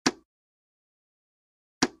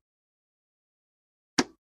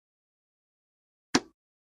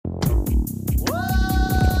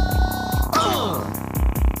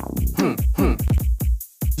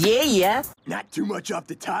yeah? Not too much off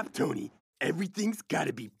the top, Tony. Everything's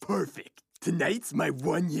gotta be perfect. Tonight's my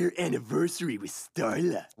 1-year anniversary with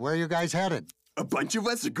Starla. Where are you guys headed? A bunch of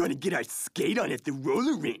us are gonna get our skate on at the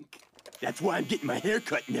roller rink. That's why I'm getting my hair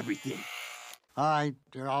cut and everything. All right,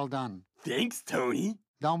 you're all done. Thanks, Tony.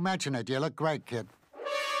 Don't mention it. You look great, kid.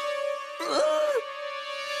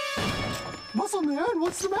 Muscle man,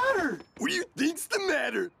 what's the matter? What do you think's the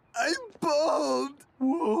matter? I'm bald.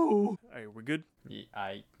 Whoa. Alright, we're good?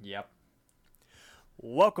 Yep.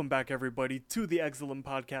 Welcome back, everybody, to the Excellent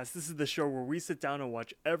Podcast. This is the show where we sit down and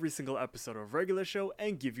watch every single episode of a regular show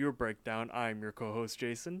and give you a breakdown. I'm your co-host,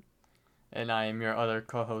 Jason. And I am your other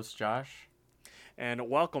co-host, Josh. And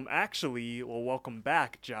welcome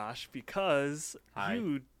back, Josh, because Hi.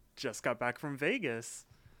 you just got back from Vegas.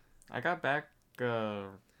 I got back,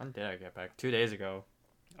 when did I get back? 2 days ago.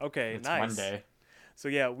 Okay, It's nice. Monday. So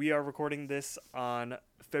yeah, we are recording this on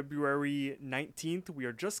February 19th. We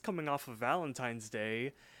are just coming off of Valentine's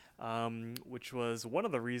Day, which was one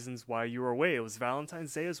of the reasons why you were away. It was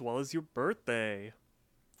Valentine's Day as well as your birthday.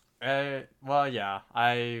 Well, yeah,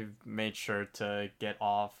 I made sure to get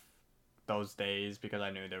off those days because I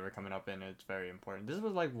knew they were coming up and it's very important. This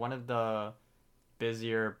was like one of the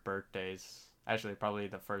busier birthdays. Actually, probably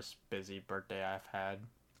the first busy birthday I've had.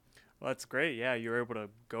 Well, that's great. Yeah, you were able to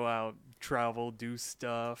go out, travel, do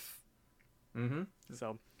stuff. Mm-hmm.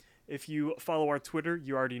 So, if you follow our Twitter,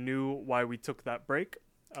 you already knew why we took that break.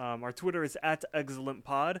 Our Twitter is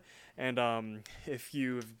 @ExcellentPod, and if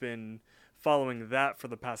you've been following that for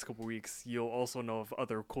the past couple weeks, you'll also know of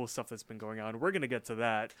other cool stuff that's been going on. We're gonna get to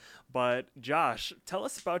that, but Josh, tell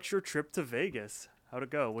us about your trip to Vegas. How'd it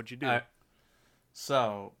go? What'd you do?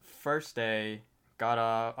 So, first day,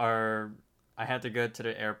 I had to go to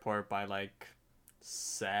the airport by like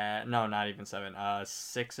 6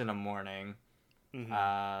 in the morning.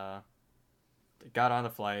 Mm-hmm. Got on the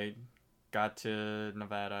flight, got to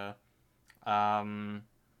Nevada,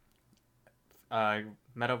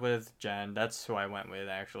 met up with Jen. That's who I went with,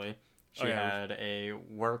 actually. She had a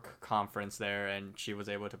work conference there, and she was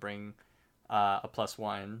able to bring a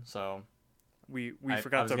 +1, so we I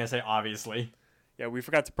forgot was to gonna say obviously. Yeah, we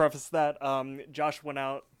forgot to preface that. Josh went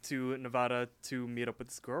out to Nevada to meet up with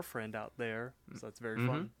his girlfriend out there, so that's very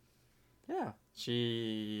fun. Yeah,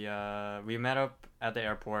 we met up at the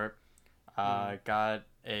airport, got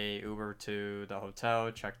a Uber to the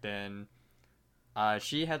hotel, checked in.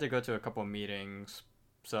 She had to go to a couple of meetings,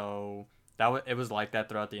 so it was like that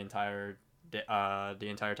throughout the entire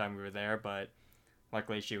time we were there. But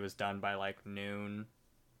luckily, she was done by like noon.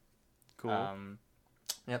 Cool.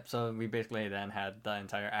 Yep. So we basically then had the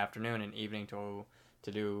entire afternoon and evening to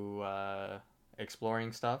do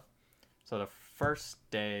exploring stuff. So the first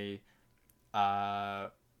day,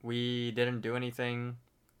 we didn't do anything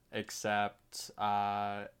except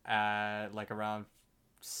at like around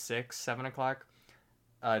 6-7 o'clock.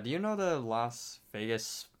 Do you know the Las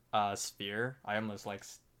Vegas Sphere? I almost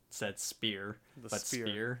said spear, but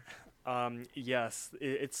Sphere. Yes,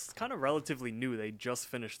 it's kind of relatively new. They just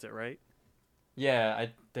finished it, right? Yeah,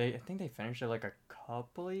 I think they finished it like a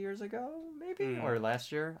couple of years ago, maybe, or last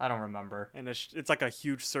year. I don't remember. And it's like a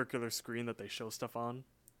huge circular screen that they show stuff on.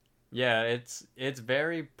 Yeah, it's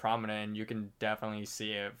very prominent, and you can definitely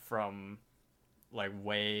see it from like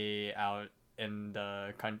way out in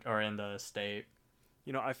the country or in the state.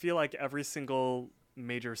 You know, I feel like every single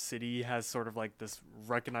major city has sort of like this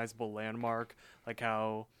recognizable landmark, like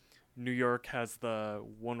how New York has the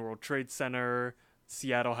One World Trade Center,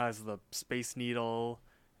 Seattle has the Space Needle,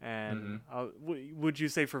 and would you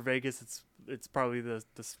say for Vegas it's probably the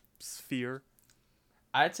Sphere?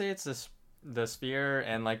 I'd say it's the Sphere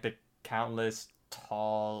and like the countless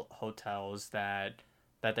tall hotels that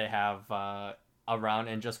they have around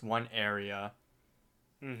in just one area.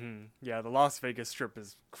 Yeah, the Las Vegas Strip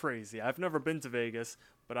is crazy. I've never been to Vegas,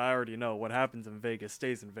 but I already know what happens in Vegas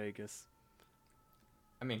stays in Vegas.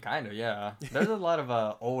 I mean, kind of, yeah. There's a lot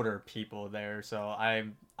of older people there, so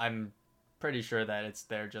I'm pretty sure that it's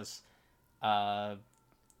their just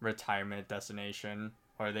retirement destination,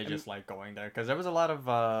 or they just like going there. Because there was a lot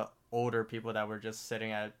of older people that were just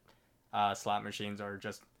sitting at slot machines or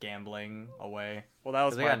just gambling away. Well, that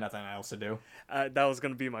was they got nothing else to do. That was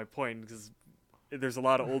going to be my point, because there's a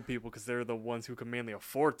lot of old people because they're the ones who can mainly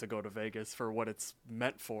afford to go to Vegas for what it's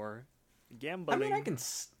meant for, gambling.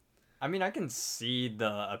 I mean, I can see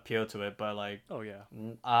the appeal to it, but like, oh yeah.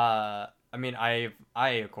 I mean, I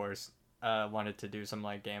of course wanted to do some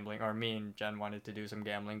like gambling, or me and Jen wanted to do some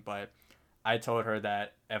gambling, but I told her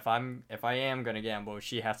that if I am gonna gamble,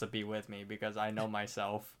 she has to be with me because I know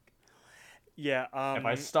myself. Yeah. If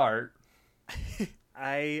I start,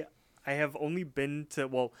 I have only been to,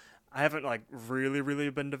 well, I haven't like really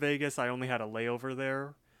been to Vegas. I only had a layover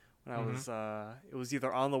there when I was it was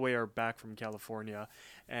either on the way or back from California,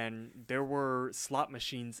 and there were slot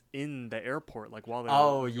machines in the airport like while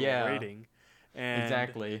Oh you were yeah, waiting. And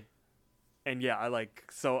exactly. and yeah,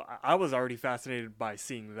 I was already fascinated by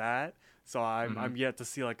seeing that. So I'm yet to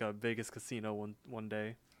see like a Vegas casino one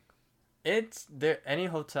day. It's there. Any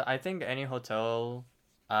hotel, I think any hotel,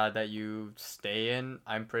 that you stay in,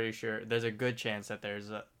 I'm pretty sure there's a good chance that there's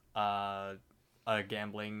a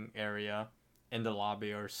gambling area in the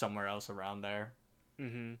lobby or somewhere else around there.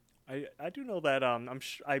 Mm-hmm. I do know that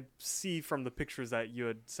I see from the pictures that you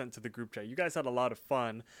had sent to the group chat. You guys had a lot of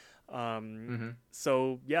fun.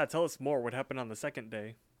 So yeah, tell us more. What happened on the second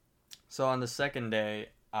day? So on the second day,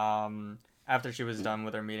 after she was done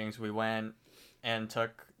with her meetings, we went and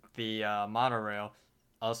took the monorail.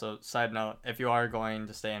 Also, side note, if you are going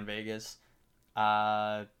to stay in Vegas,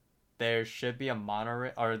 there should be a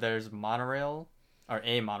monorail, or there's monorail, or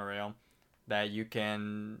a monorail, that you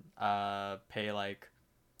can pay like,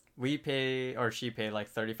 we pay, or she paid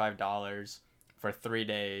like $35 for 3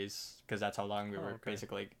 days, because that's how long we were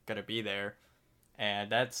basically gonna be there.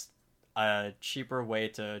 And that's a cheaper way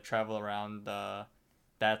to travel around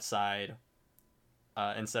that side,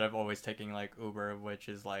 instead of always taking like Uber, which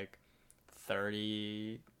is like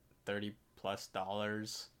 30 plus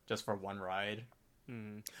dollars just for one ride.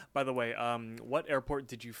 By the way, what airport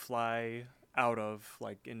did you fly out of,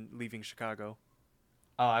 like in leaving Chicago?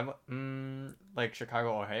 Oh, I'm like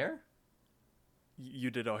Chicago O'Hare.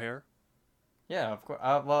 You did O'Hare? Yeah, of course.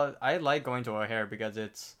 Well, I like going to O'Hare because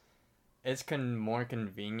it's more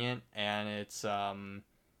convenient, and it's I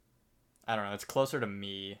don't know, it's closer to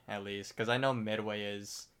me at least, because I know Midway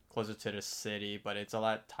is closer to the city, but it's a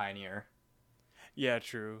lot tinier. Yeah,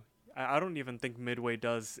 true. I don't even think Midway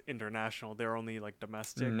does international. They're only like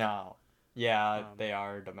domestic. No, yeah, they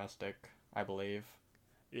are domestic, I believe.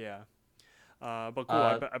 Yeah. But cool.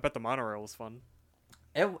 I bet the monorail was fun.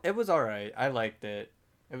 It was all right. I liked it.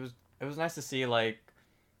 It was nice to see, like,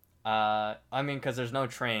 I mean, because there's no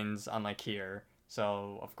trains unlike here,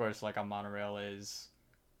 so of course like a monorail is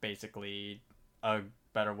basically a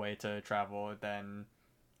better way to travel than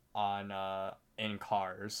on in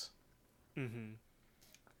cars.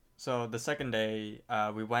 So the second day,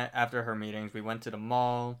 we went, after her meetings, we went to the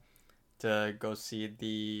mall to go see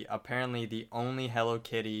the apparently the only Hello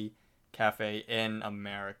Kitty cafe in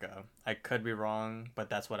America. I could be wrong, but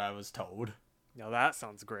that's what I was told. Now that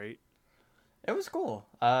sounds great. It was cool.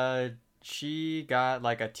 She got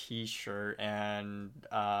like a t-shirt and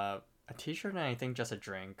I think just a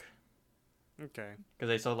drink. Okay. Because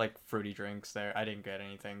they sold like fruity drinks there. I didn't get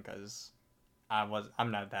anything because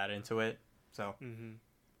I'm not that into it. So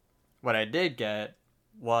what I did get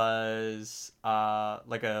was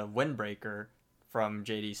like a windbreaker from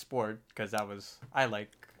JD Sport, because that was I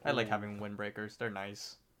like having windbreakers. They're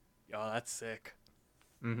nice. Oh, that's sick.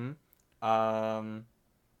 So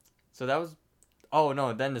that was. Oh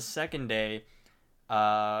no! Then the second day,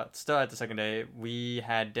 still at the second day, we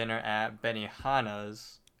had dinner at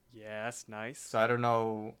Benihana's. Yeah, that's nice. So I don't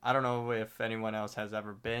know if anyone else has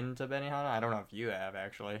ever been to Benihana. I don't know if you have,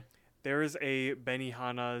 actually. There is a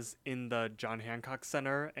Benihana's in the John Hancock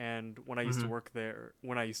Center, and when I used to work there,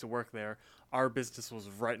 our business was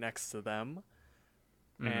right next to them,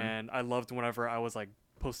 and I loved whenever I was like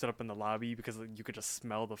posted up in the lobby because you could just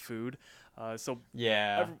smell the food. So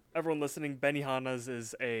yeah, everyone listening, Benihana's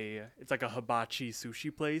it's like a hibachi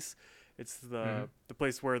sushi place. It's the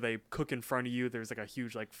place where they cook in front of you. There's like a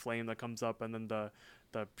huge like flame that comes up, and then the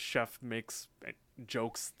chef makes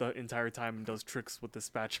jokes the entire time and does tricks with the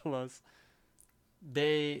spatulas.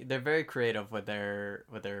 They're very creative with their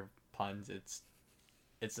puns.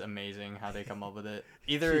 It's amazing how they come up with it.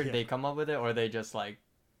 Either they come up with it or they just like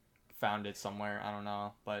found it somewhere. I don't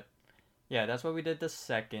know, but yeah, that's what we did the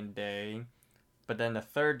second day. But then the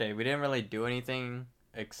third day, we didn't really do anything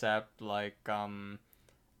except like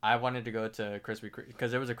I wanted to go to Krispy Kreme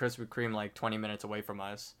because there was a Krispy Kreme like 20 minutes away from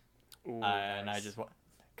us. Ooh, and nice. I just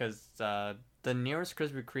because the nearest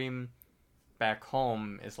Krispy Kreme back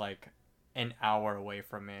home is like an hour away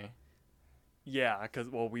from me. Yeah, because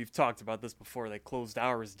we've talked about this before. They closed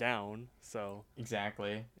ours down, so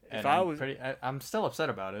Exactly. If And I'm still upset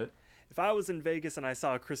about it. if I was in Vegas and I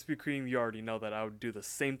saw a Krispy Kreme, you already know that I would do the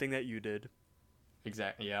same thing that you did.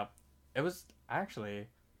 Exactly. Yeah. It was actually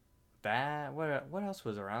that. What else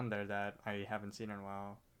was around there that I haven't seen in a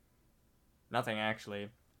while? Nothing actually.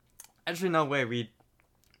 Actually, no way. We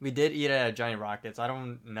did eat at Johnny Rockets. I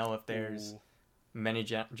don't know if there's many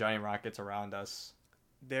Johnny Rockets around us.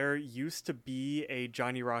 There used to be a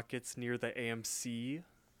Johnny Rockets near the AMC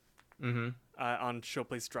Mm-hmm. On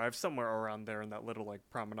Showplace Drive, somewhere around there in that little like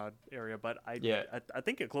promenade area. But Yeah. I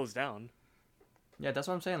think it closed down. Yeah, that's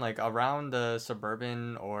what I'm saying. Like around the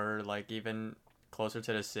suburban or like even closer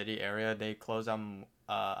to the city area, they close down.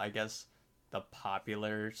 I guess the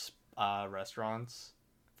popular restaurants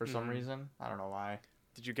for some reason. I don't know why.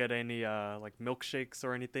 Did you get any like milkshakes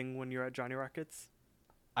or anything when you're at Johnny Rockets?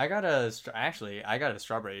 I got a strawberry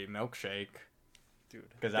milkshake Dude,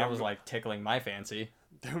 because that was like tickling my fancy.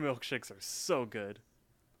 their milkshakes are so good.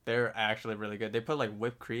 They're actually really good. They put like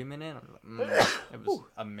whipped cream in it. It was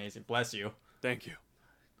amazing. Bless you. Thank you.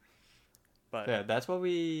 But Yeah, that's what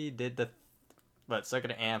we did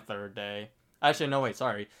second and third day. Actually, no, wait,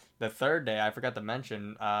 sorry. The third day, I forgot to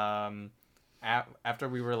mention, after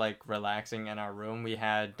we were like relaxing in our room, we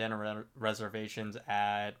had dinner reservations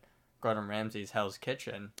at Gordon Ramsay's Hell's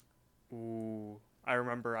Kitchen. ooh, I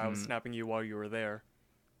remember I was snapping you while you were there.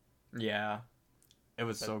 Yeah, it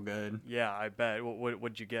was so good. Yeah, I bet.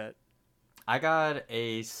 What'd you get? I got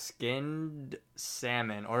a skinned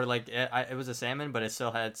salmon, or like it was a salmon, but it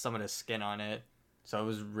still had some of the skin on it, so it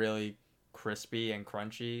was really crispy and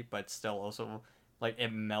crunchy, but still also like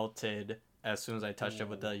it melted as soon as I touched it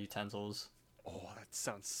with the utensils. Oh, that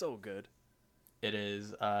sounds so good. It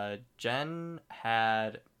is. Jen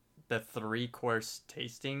had the 3-course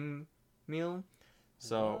tasting meal,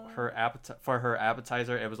 so for her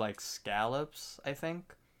appetizer it was like scallops, I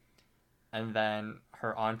think, and then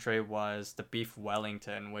her entree was the beef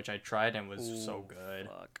Wellington, which I tried and was so good.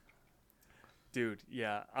 Fuck. Dude,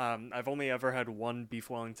 yeah. I've only ever had one beef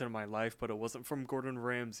Wellington in my life, but it wasn't from Gordon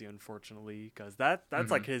Ramsay, unfortunately, because that's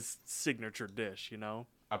like his signature dish, you know.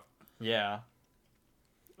 Yeah.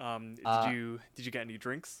 Did you get any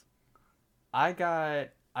drinks? I got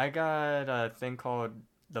a thing called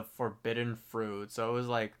the Forbidden Fruit. So it was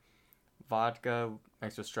like vodka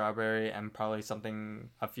mixed with strawberry and probably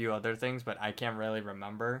a few other things, but I can't really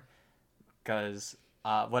remember. Because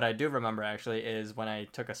what I do remember actually is when I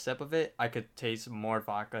took a sip of it, I could taste more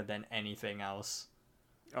vodka than anything else.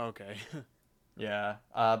 Okay. Yeah.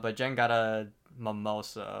 But Jen got a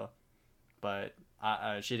mimosa, but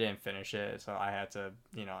she didn't finish it, so I had to,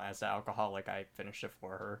 as the alcoholic, I finished it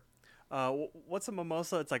for her. What's a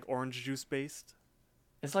mimosa? It's like orange juice based.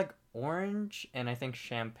 It's like orange and I think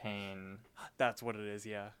champagne. That's what it is,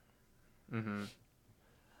 yeah.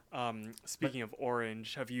 Speaking of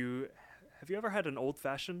orange, have you ever had an old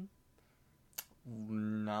fashioned?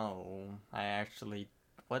 No, I actually.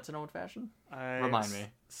 What's an old fashioned? Remind me.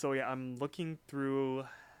 So yeah, I'm looking through.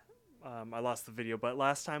 I lost the video, but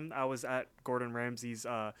last time I was at Gordon Ramsay's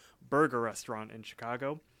burger restaurant in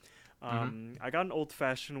Chicago. I got an old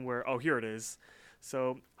fashioned where here it is.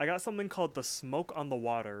 So I got something called the Smoke on the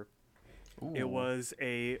Water. Ooh. It was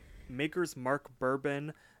a Maker's Mark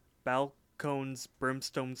bourbon, Balcones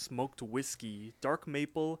Brimstone smoked whiskey, dark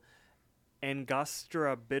maple,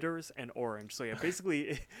 Angostura bitters, and orange. So yeah,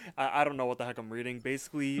 basically, I don't know what the heck I'm reading.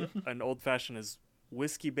 Basically, an old fashioned is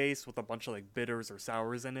whiskey based with a bunch of like bitters or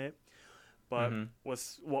sours in it. But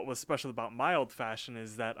what was special about my old fashioned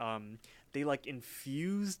is that they like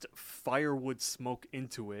infused firewood smoke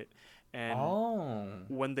into it, and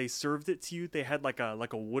when they served it to you, they had like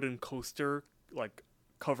a wooden coaster like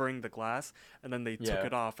covering the glass, and then they took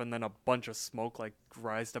it off, and then a bunch of smoke like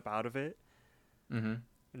rised up out of it. And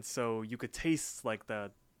so you could taste like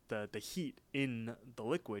the heat in the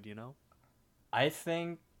liquid, you know? I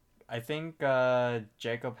think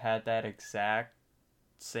Jacob had that exact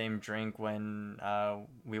same drink when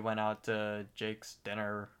we went out to Jake's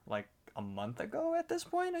dinner like a month ago at this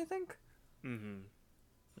point, I think.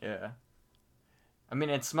 Yeah. I mean,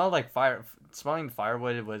 it smelled like fire. Smelling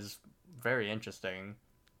firewood was very interesting.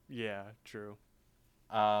 Yeah, true.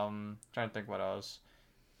 Trying to think what else.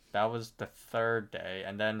 That was the third day,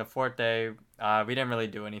 and then the fourth day, we didn't really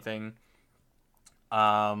do anything.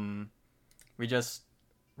 We just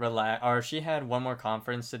relaxed. Or she had one more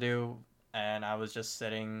conference to do, and I was just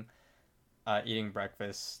sitting, eating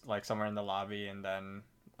breakfast like somewhere in the lobby, and then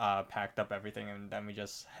packed up everything, and then we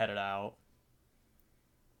just headed out.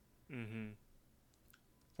 So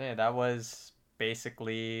yeah, that was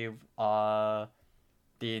basically the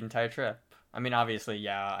entire trip. I mean, obviously,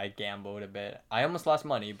 yeah, I gambled a bit. I almost lost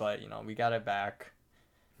money, but, we got it back.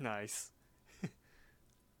 Nice.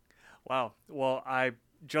 Wow. Well,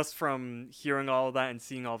 just from hearing all of that and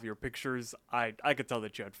seeing all of your pictures, I could tell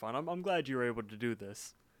that you had fun. I'm glad you were able to do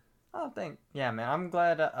this. Oh, yeah, man. I'm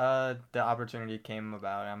glad the opportunity came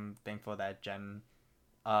about. I'm thankful that Jen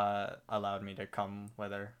allowed me to come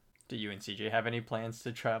with her. Do you and CJ have any plans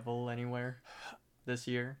to travel anywhere? this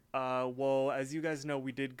year? Well, as you guys know,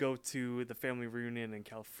 we did go to the family reunion in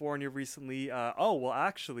California recently.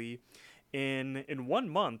 Actually, in 1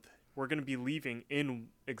 month, we're gonna be leaving in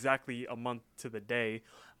exactly a month to the day.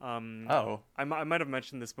 Oh. I might have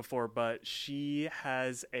mentioned this before, but she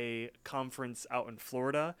has a conference out in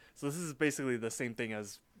Florida. So this is basically the same thing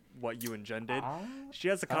as what you and Jen did. She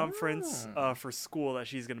has a conference for school that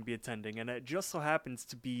she's going to be attending, and it just so happens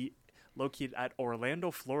to be located at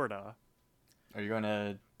Orlando, Florida. Are you going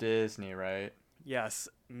to Disney, right? Yes,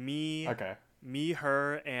 me,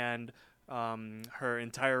 her, and her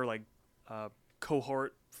entire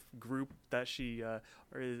cohort group that she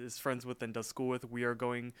is friends with and does school with. We are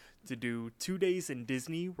going to do 2 days in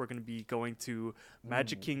Disney. We're going to be going to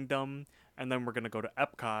Magic Kingdom, and then we're going to go to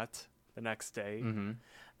Epcot the next day.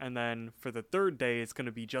 And then for the third day, it's going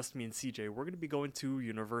to be just me and CJ. We're going to be going to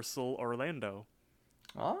Universal Orlando.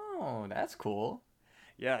 Oh, that's cool.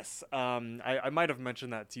 Yes. I might have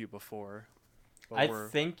mentioned that to you before. I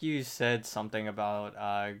think you said something about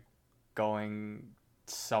going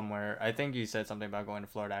somewhere. I think you said something about going to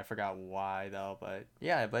Florida. I forgot why though, but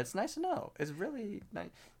yeah, but it's nice to know. It's really nice.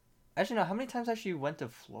 Actually, no, how many times has she went to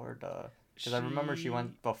Florida? Because I remember she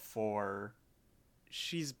went before.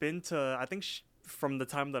 She's been to, I think from the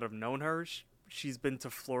time that I've known her, she's been to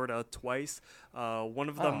Florida twice. One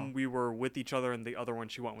of them we were with each other, and the other one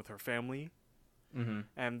she went with her family.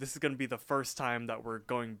 And this is going to be the first time that we're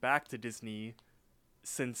going back to Disney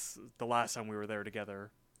since the last time we were there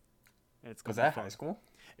together. And it's was that high school?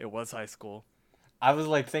 It was high school. I was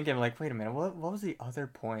thinking wait a minute, what was the other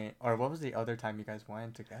point, or what was the other time you guys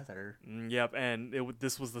went together? Yep, and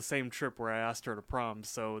this was the same trip where I asked her to prom.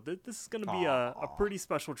 So this is going to be a pretty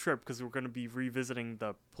special trip because we're going to be revisiting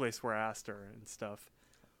the place where I asked her and stuff.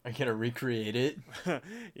 Are you going to recreate it? I'm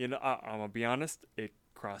going to be honest, it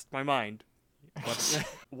crossed my mind. But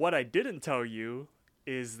what I didn't tell you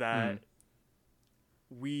is that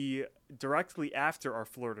we directly after our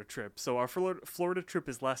Florida trip. So our Florida trip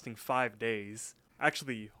is lasting 5 days.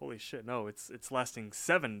 Actually, holy shit, no, it's lasting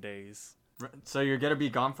 7 days. So you're gonna be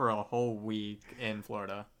gone for a whole week in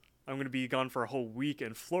Florida. I'm gonna be gone for a whole week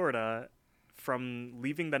in Florida, from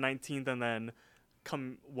leaving the 19th and then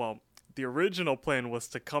the original plan was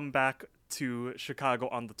to come back to Chicago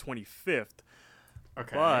on the 25th.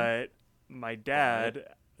 Okay. But my dad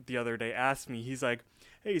the other day asked me, he's like,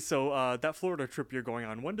 hey, so that Florida trip you're going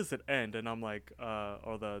on, when does it end? And I'm like,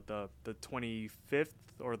 or the 25th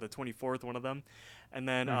or the 24th, one of them. And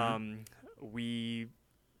then we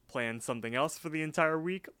planned something else for the entire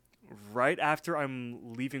week. Right after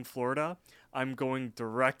I'm leaving Florida, I'm going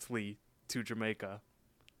directly to Jamaica.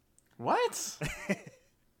 What?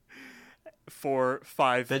 For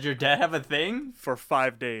 5. Did your dad have a thing? For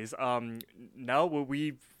 5 days. No,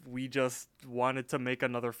 we just wanted to make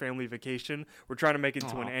another family vacation. We're trying to make it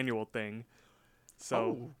into an annual thing.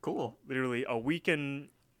 So cool. Literally a week in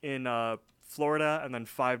Florida and then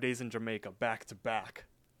 5 days in Jamaica, back to back.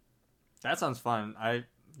 That sounds fun.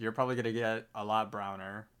 You're probably gonna get a lot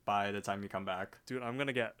browner by the time you come back. Dude, I'm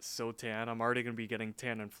gonna get so tan. I'm already gonna be getting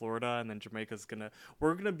tan in Florida, and then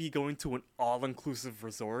we're gonna be going to an all-inclusive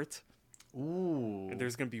resort. Ooh. And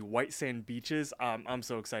there's gonna be white sand beaches. I'm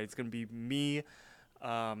so excited. It's gonna be me,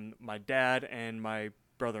 my dad, and my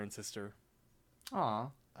brother and sister. Aw.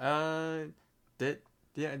 Do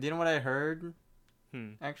you know what I heard?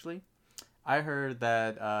 Actually, I heard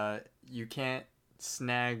that you can't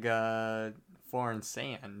snag foreign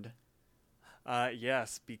sand.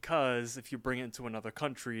 Yes, because if you bring it into another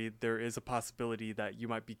country, there is a possibility that you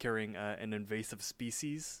might be carrying an invasive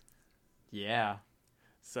species. Yeah.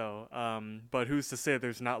 So, but who's to say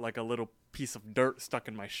there's not like a little piece of dirt stuck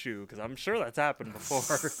in my shoe? Because I'm sure that's happened before.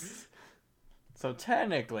 So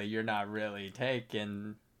technically, you're not really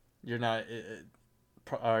taking. You're not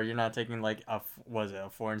taking like a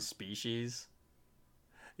foreign species?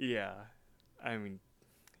 Yeah, I mean,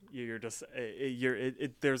 you're just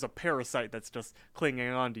there's a parasite that's just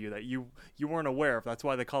clinging on to you that you weren't aware of. That's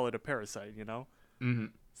why they call it a parasite, you know.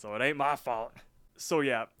 So it ain't my fault. So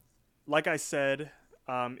yeah, like I said,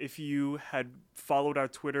 if you had followed our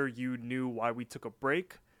Twitter, you knew why we took a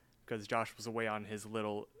break, because Josh was away on his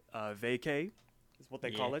little vacay, is what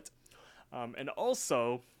they call it. And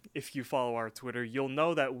also, if you follow our Twitter, you'll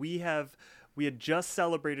know that we had just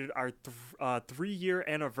celebrated our 3-year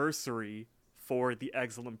anniversary for the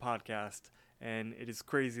Excellent Podcast. And it is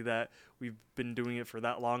crazy that we've been doing it for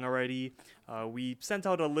that long already. We sent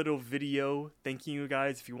out a little video thanking you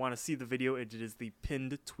guys. If you want to see the video, it is the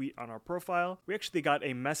pinned tweet on our profile. We actually got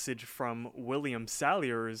a message from William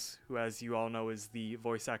Salyers, who, as you all know, is the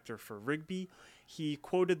voice actor for Rigby. he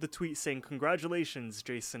quoted the tweet saying, "Congratulations,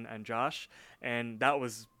 Jason and Josh," and that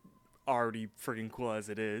was already freaking cool as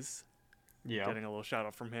it is. Yeah. Getting a little shout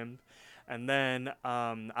out from him. And then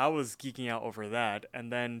I was geeking out over that.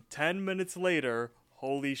 And then 10 minutes later,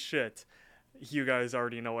 holy shit, you guys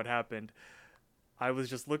already know what happened. I was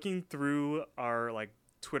just looking through our like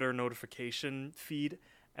Twitter notification feed,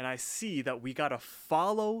 and I see that we got a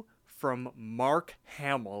follow from Mark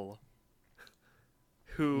Hamill,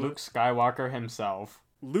 who Luke Skywalker himself.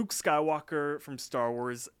 Luke Skywalker from Star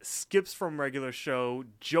Wars, Skips from regular show,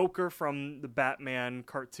 Joker from the Batman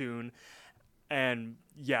cartoon, and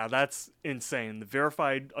yeah, that's insane. The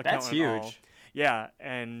verified account. That's and all. huge. Yeah,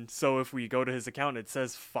 and so if we go to his account, it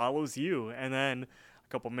says follows you, and then a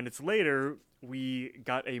couple minutes later, we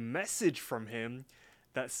got a message from him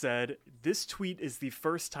that said, "This tweet is the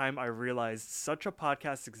first time I realized such a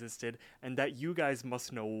podcast existed, and that you guys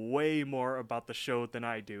must know way more about the show than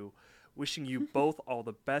I do. Wishing you both all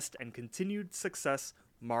the best and continued success,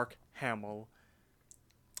 Mark Hamill."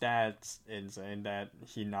 That's insane that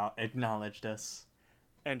he not acknowledged us.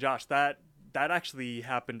 And Josh, that actually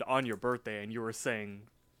happened on your birthday, and you were saying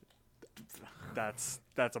that's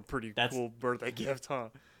a pretty cool birthday gift, huh?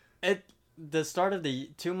 The start of the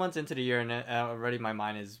 2 months into the year, and already my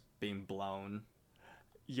mind is being blown.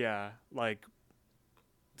 Yeah, like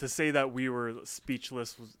to say that we were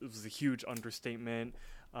speechless was a huge understatement.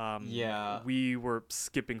 Yeah. We were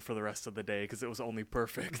skipping for the rest of the day because it was only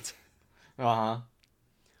perfect. Uh-huh.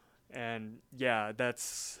 And yeah,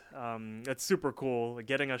 that's super cool. Like,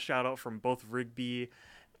 getting a shout out from both Rigby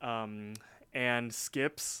and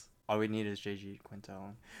Skips. All we need is JG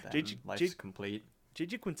Quintel. Life's complete.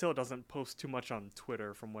 JG Quintil doesn't post too much on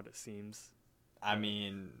Twitter from what it seems. I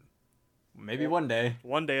mean, maybe one day.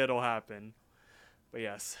 One day it'll happen. But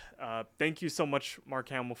yes, thank you so much, Mark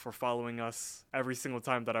Hamill, for following us. Every single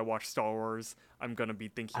time that I watch Star Wars, I'm going to be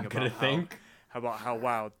thinking about how,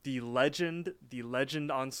 wow, the legend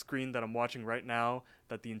on screen that I'm watching right now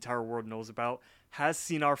that the entire world knows about has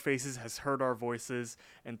seen our faces, has heard our voices,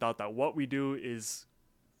 and thought that what we do is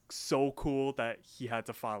so cool that he had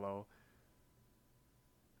to follow.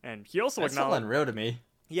 And he also That's so unreal to me.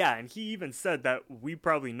 Yeah, and he even said that we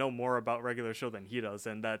probably know more about regular show than he does,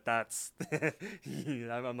 and that's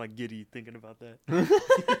I'm like giddy thinking about that.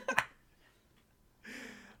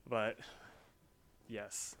 But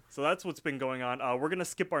yes, so that's what's been going on. We're gonna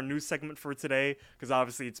skip our news segment for today because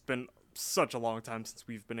obviously it's been such a long time since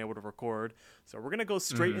we've been able to record. So we're gonna go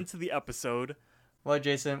straight into the episode. Well,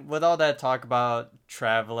 Jason, with all that talk about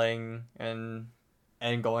traveling and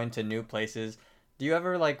going to new places, do you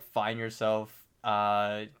ever like find yourself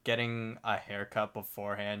getting a haircut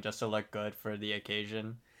beforehand just to look good for the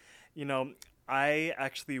occasion? You know, I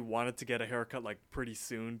actually wanted to get a haircut like pretty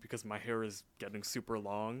soon because my hair is getting super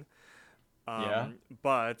long.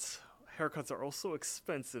 But haircuts are also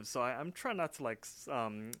expensive, so I'm trying not to like.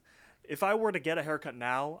 If I were to get a haircut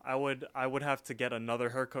now, I would have to get another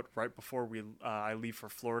haircut right before I leave for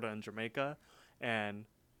Florida and Jamaica, and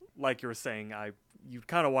like you were saying, you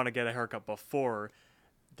kind of want to get a haircut before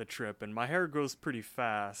the trip, and my hair grows pretty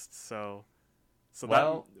fast, so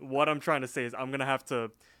that what I'm trying to say is I'm gonna have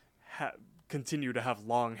to continue to have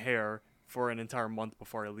long hair for an entire month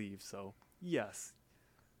before I leave. So yes,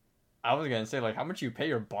 I was gonna say, like, how much you pay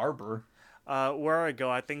your barber? Where I go,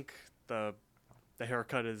 I think the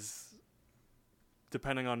haircut is,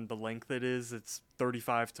 depending on the length it's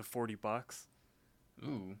 $35 to $40.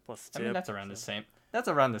 Ooh, plus tip. I mean, that's around the same. That's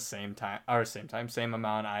around the same time, same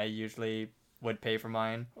amount I usually would pay for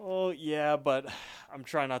mine. Oh yeah, but I'm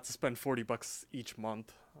trying not to spend $40 each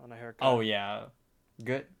month on a haircut. Oh yeah,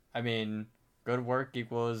 good. I mean, good work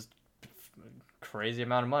equals crazy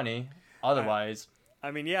amount of money. Otherwise,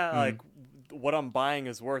 I mean, yeah, like what I'm buying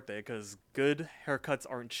is worth it because good haircuts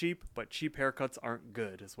aren't cheap, but cheap haircuts aren't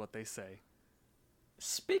good, is what they say.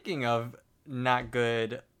 Speaking of not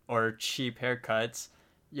good or cheap haircuts,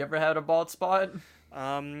 you ever had a bald spot?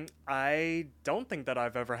 I don't think that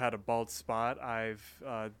I've ever had a bald spot.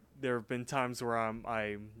 There have been times where I'm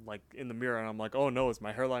like in the mirror and I'm like, oh no, is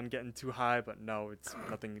my hairline getting too high? But no, it's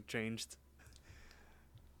nothing changed.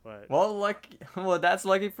 But well, that's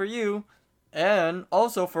lucky for you. And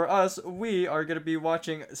also for us, we are going to be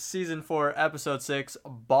watching Season 4, Episode 6,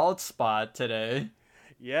 Bald Spot today.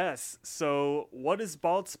 Yes, so what is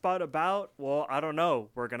Bald Spot about? Well, I don't know.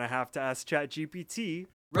 We're going to have to ask ChatGPT.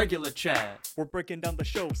 Regular chat. We're breaking down the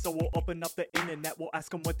show, so we'll open up the internet, we'll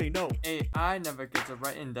ask them what they know. AI never gets it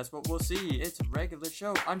right, and that's what we'll see. It's a regular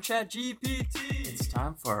show on ChatGPT. It's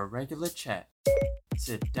time for a regular chat.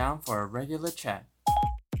 Sit down for a regular chat.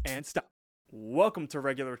 And stop. Welcome to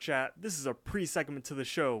Regular Chat. This is a pre-segment to the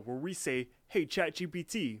show where we say, hey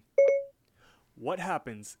ChatGPT, what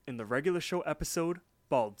happens in the regular show episode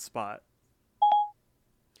Bald Spot?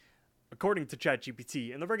 According to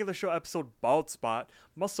ChatGPT, in the regular show episode Bald Spot,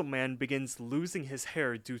 Muscle Man begins losing his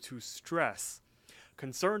hair due to stress.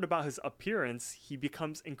 Concerned about his appearance, he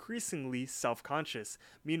becomes increasingly self-conscious.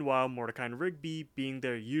 Meanwhile, Mordecai and Rigby, being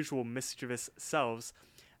their usual mischievous selves,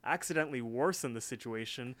 accidentally worsen the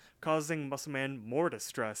situation, causing Muscle Man more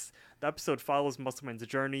distress. The episode follows Muscle Man's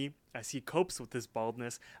journey as he copes with his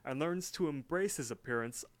baldness and learns to embrace his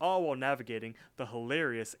appearance, all while navigating the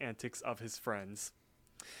hilarious antics of his friends.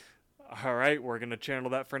 Alright, we're going to channel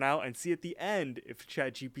that for now and see at the end if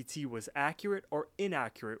ChatGPT was accurate or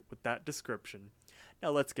inaccurate with that description. Now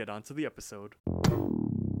let's get on to the episode.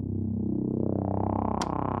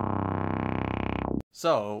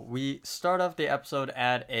 So, we start off the episode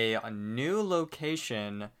at a new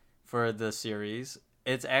location for the series.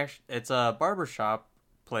 It's a barbershop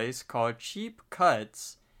place called Cheap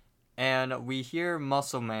Cuts, and we hear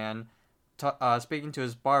Muscle Man speaking to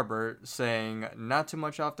his barber, saying, "Not too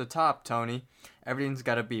much off the top, Tony. Everything's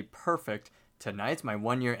gotta be perfect. Tonight's my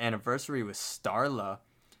 1-year anniversary with Starla."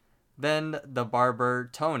 Then the barber,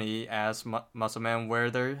 Tony, asks Muscle Man where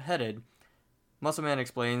they're headed. Muscle Man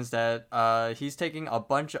explains that he's taking a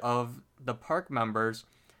bunch of the park members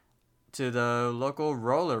to the local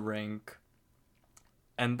roller rink.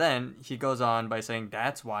 And then he goes on by saying,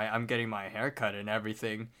 "That's why I'm getting my hair cut and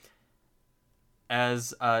everything."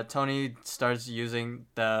 As Tony starts using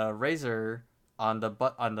the razor on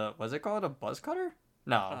the was it called a buzz cutter?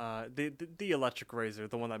 No. The electric razor,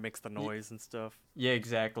 the one that makes the noise and stuff. Yeah,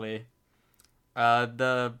 exactly.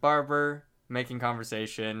 The barber, making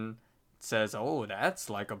conversation, says, "Oh,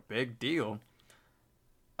 that's like a big deal."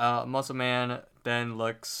 Muscle Man then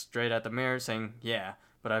looks straight at the mirror, saying, "Yeah,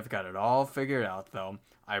 but I've got it all figured out, though.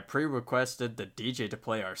 I pre-requested the DJ to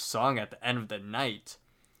play our song at the end of the night."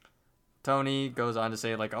 Tony goes on to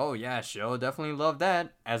say, like, "Oh yeah, she'll definitely love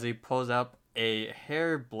that," as he pulls up a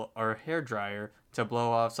hair dryer to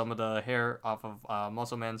blow off some of the hair off of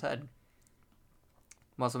Muscle Man's head.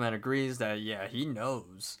 Muscle Man agrees that, yeah, he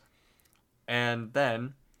knows. And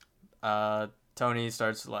then Tony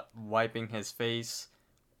starts wiping his face,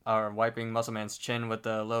 or wiping Muscle Man's chin with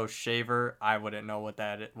the little shaver. I wouldn't know what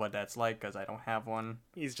that's like because I don't have one.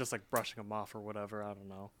 He's just like brushing him off or whatever. I don't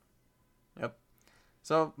know. Yep.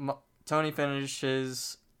 So Tony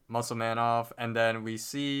finishes Muscle Man off, and then we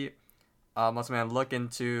see Muscle Man look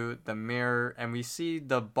into the mirror, and we see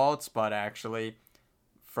the bald spot actually.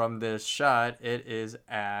 From this shot, it is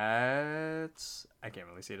at... I can't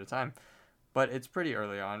really see the time, but it's pretty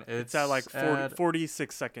early on. It's at like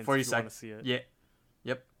 46 seconds 40 if you want to see it. Yeah.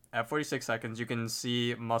 Yep. At 46 seconds, you can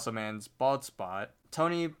see Muscle Man's bald spot.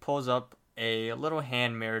 Tony pulls up a little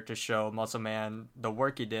hand mirror to show Muscle Man the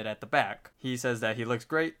work he did at the back. He says that he looks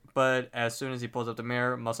great, but as soon as he pulls up the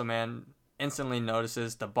mirror, Muscle Man instantly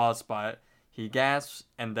notices the bald spot. He gasps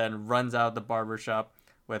and then runs out the barbershop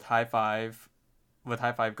with High Five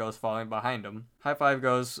goes following behind him. High Five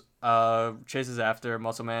goes chases after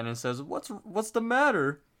Muscle Man and says, What's the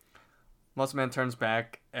matter?" Muscle Man turns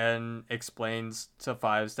back and explains to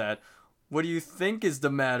Fives that, "What do you think is the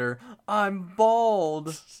matter? I'm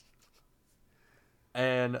bald."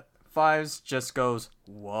 And Fives just goes,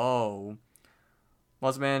 "Whoa."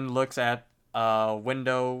 Muscle Man looks at a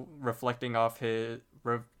window reflecting off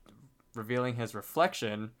revealing his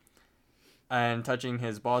reflection and touching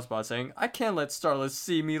his bald spot, saying, "I can't let Starla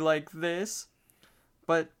see me like this."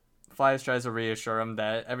 But Fives tries to reassure him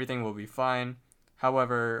that everything will be fine.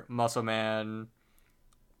 However, Muscle Man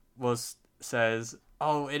says,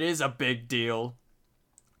 "Oh, it is a big deal.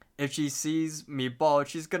 If she sees me bald,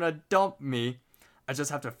 she's gonna dump me. I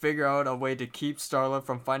just have to figure out a way to keep Starla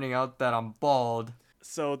from finding out that I'm bald."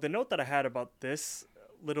 So the note that I had about this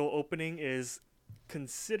little opening is,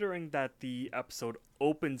 considering that the episode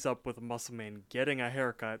opens up with Muscle Man getting a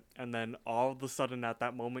haircut, and then all of a sudden at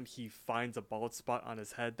that moment he finds a bald spot on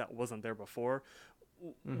his head that wasn't there before.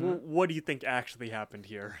 What do you think actually happened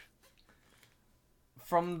here?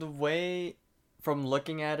 From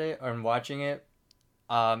looking at it and watching it,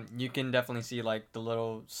 you can definitely see like the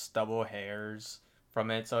little stubble hairs from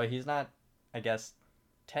it. So he's not, I guess,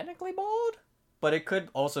 technically bald, but it could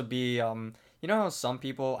also be, you know how some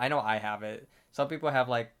people, I know I have it, some people have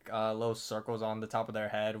like little circles on the top of their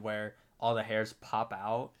head where all the hairs pop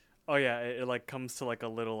out. Oh yeah, it like comes to like a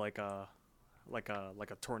little like a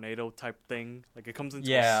tornado type thing. Like it comes into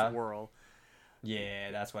a swirl.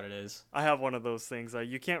 Yeah, that's what it is. I have one of those things.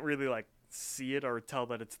 You can't really like see it or tell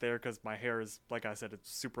that it's there because my hair is, like I said, it's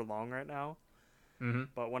super long right now. Mm-hmm.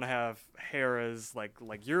 But when I have hair as like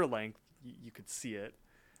your length, you could see it.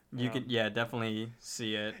 You could, definitely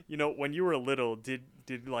see it. You know, when you were little, did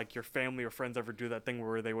like your family or friends ever do that thing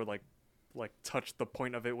where they would like touch the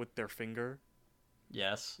point of it with their finger?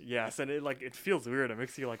 Yes. Yes, and it feels weird. It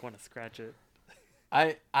makes you like want to scratch it.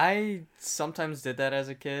 I sometimes did that as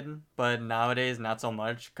a kid, but nowadays not so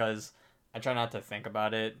much because I try not to think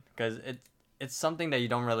about it because it's something that you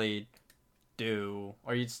don't really do,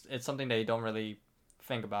 or it's something that you don't really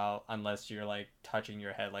think about unless you're like touching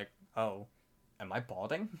your head like, oh, am I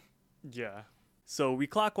balding? Yeah. So we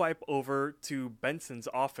clock wipe over to Benson's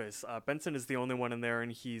office. Benson is the only one in there,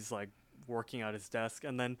 and he's like working at his desk.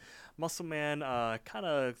 And then Muscle Man kind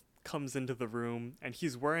of comes into the room, and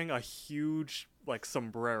he's wearing a huge like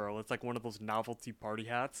sombrero. It's like one of those novelty party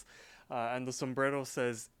hats, and the sombrero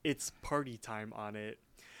says "It's party time" on it.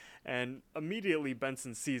 And immediately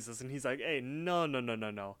Benson sees this, and he's like, "Hey, no.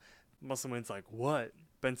 Muscle Man's like, "What?"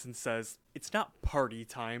 Benson says, "It's not party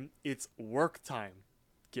time, it's work time.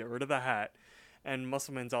 Get rid of the hat." And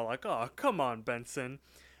Muscle Man's all like, "Oh, come on, Benson."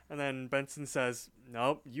 And then Benson says,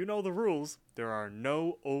 "Nope, you know the rules. There are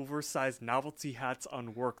no oversized novelty hats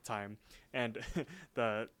on work time." And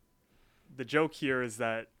the joke here is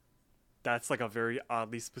that that's like a very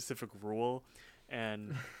oddly specific rule,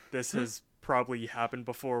 and this has probably happened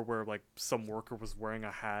before where like some worker was wearing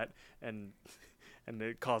a hat and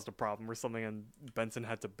it caused a problem or something, and Benson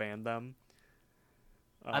had to ban them.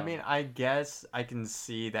 I mean, I guess I can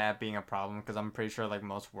see that being a problem because I'm pretty sure like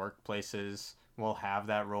most workplaces will have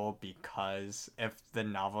that rule because if the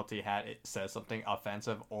novelty hat it says something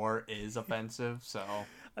offensive or is offensive, so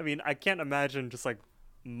I mean, I can't imagine just like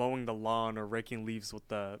mowing the lawn or raking leaves with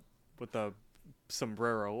the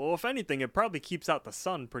sombrero. Well, if anything, it probably keeps out the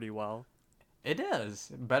sun pretty well. it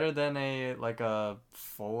is better than a like a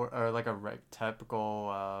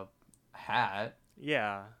typical hat.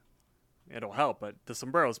 Yeah, it'll help, but the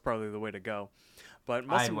sombrero is probably the way to go. But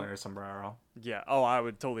I'd wear a sombrero. Yeah, oh, I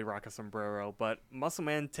would totally rock a sombrero. But Muscle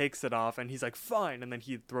Man takes it off, and he's like, "Fine," and then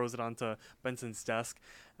he throws it onto Benson's desk.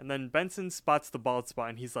 And then Benson spots the bald spot,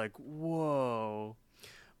 and he's like, "Whoa."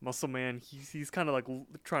 Muscle Man, he's kind of like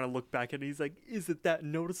trying to look back at it. He's like, "Is it that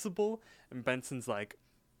noticeable?" And Benson's like,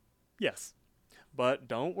 "Yes, but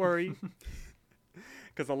don't worry."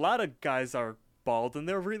 Because a lot of guys are bald, and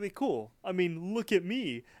they're really cool. I mean, look at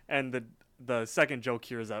me. And the second joke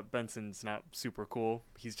here is that Benson's not super cool.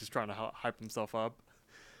 He's just trying to hype himself up.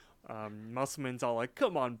 Muscleman's all like,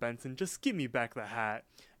 "Come on, Benson, just give me back the hat."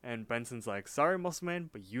 And Benson's like, "Sorry, Muscleman,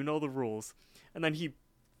 but you know the rules." And then he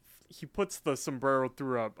puts the sombrero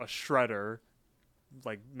through a shredder,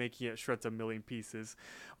 like making it shred to a million pieces.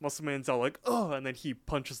 Muscleman's all like, "Oh," and then he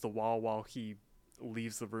punches the wall while he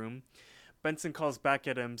leaves the room. Benson calls back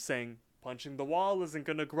at him saying, "Punching the wall isn't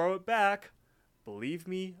gonna grow it back. Believe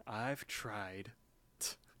me, I've tried."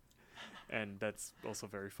 And that's also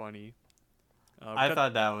very funny. I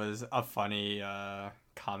thought that was a funny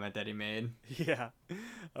comment that he made. Yeah.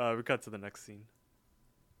 We cut to the next scene.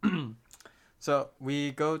 So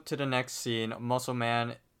we go to the next scene. Muscle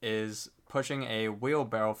Man is pushing a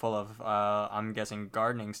wheelbarrow full of, I'm guessing,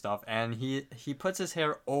 gardening stuff, and he puts his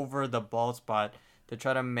hair over the bald spot to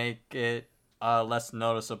try to make it less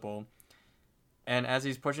noticeable. And as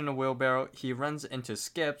he's pushing the wheelbarrow, he runs into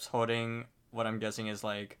Skips holding what I'm guessing is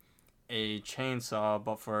like a chainsaw,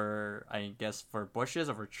 but for bushes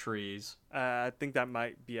or for trees. I think that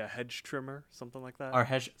might be a hedge trimmer, something like that. Or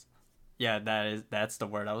hedge. Yeah, that's the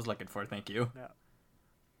word I was looking for. Thank you. Yeah.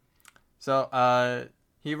 So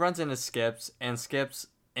he runs into Skips, and Skips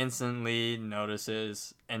instantly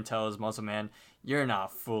notices and tells Muscle Man, "You're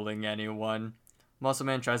not fooling anyone." Muscle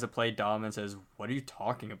Man tries to play dumb and says, "What are you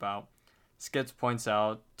talking about?" Skips points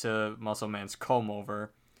out to Muscle Man's comb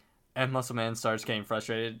over, and Muscle Man starts getting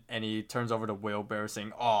frustrated, and he turns over to Wheelbarrow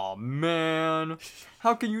saying, "Aw, man,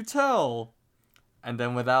 how can you tell?" And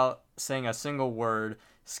then without saying a single word,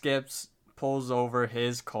 Skips pulls over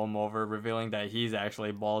his comb over, revealing that he's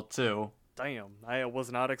actually bald too. Damn, I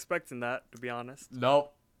was not expecting that, to be honest.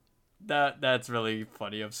 Nope. That's really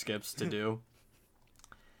funny of Skips to do.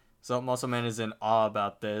 So Muscle Man is in awe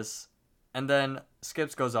about this. And then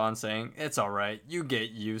Skips goes on saying, "It's alright, you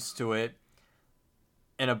get used to it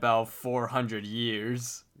in about 400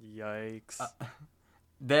 years. Yikes.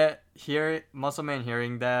 Muscle Man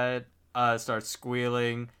hearing that starts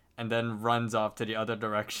squealing and then runs off to the other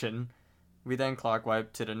direction. We then clock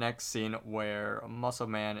wipe to the next scene where Muscle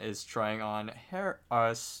Man is trying on hair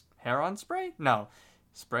on spray? No,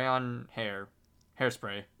 spray on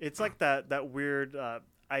hairspray. It's like that weird,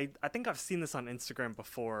 I think I've seen this on Instagram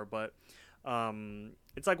before, but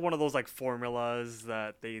It's like one of those like formulas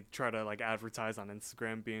that they try to like advertise on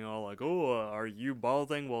Instagram, being all like, "Oh, are you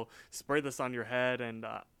balding? Well, spray this on your head." And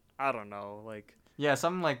I don't know, like Yeah,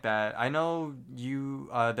 something like that. I know you.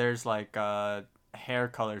 There's like hair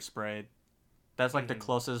color spray. That's like the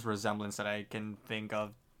closest resemblance that I can think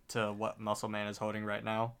of to what Muscle Man is holding right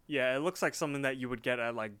now. yeah, it looks like something that you would get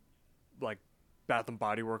at like Bath and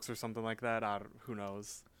Body Works or something like that. Who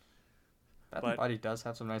knows? Bath But- and Body does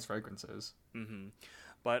have some nice fragrances.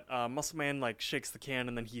 But Muscle Man like shakes the can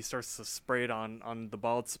and then he starts to spray it on the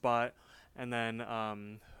bald spot, and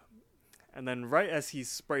then right as he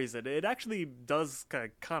sprays it, it actually does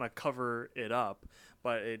kind of cover it up,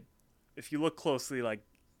 but if you look closely, like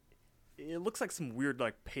it looks like some weird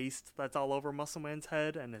like paste that's all over Muscle Man's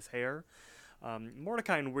head and his hair.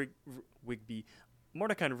 Mordecai and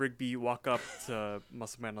Rigby walk up to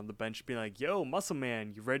Muscle Man on the bench, being like, "Yo, Muscle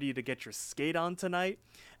Man, you ready to get your skate on tonight?"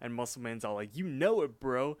 And Muscle Man's all like, "You know it,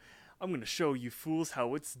 bro. I'm gonna show you fools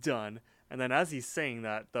how it's done." And then as he's saying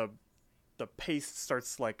that, the paste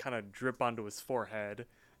starts to like kind of drip onto his forehead,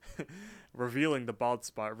 revealing the bald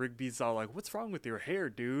spot. Rigby's all like, "What's wrong with your hair,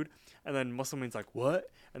 dude?" And then Muscle Man's like, "What?"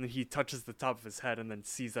 And then he touches the top of his head and then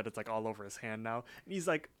sees that it's like all over his hand now. And he's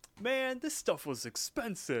like, "Man, this stuff was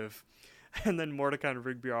expensive." And then Mordecai and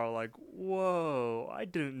Rigby are all like, "Whoa, I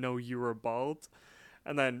didn't know you were bald."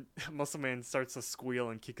 And then Muscle Man starts to squeal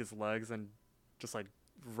and kick his legs and just like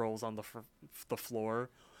rolls on the floor.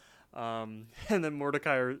 And then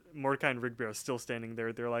Mordecai and Rigby are still standing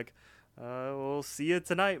there. They're like, "We'll see you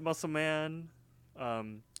tonight, Muscle Man."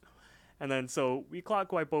 And then so we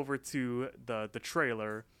clock wipe over to the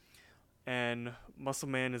trailer, and Muscle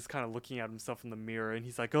Man is kind of looking at himself in the mirror, and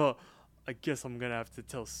he's like, "Oh, I guess I'm gonna have to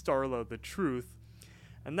tell Starla the truth."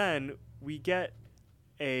 And then we get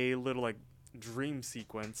a little like dream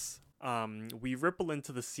sequence. We ripple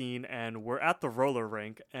into the scene and we're at the roller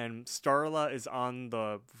rink, and Starla is on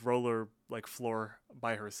the roller like floor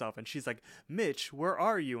by herself, and she's like, "Mitch, where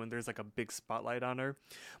are you?" And there's like a big spotlight on her.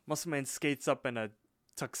 Muscle Man skates up in a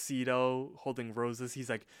tuxedo holding roses. He's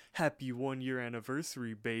like, "Happy 1-year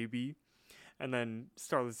anniversary, baby." And then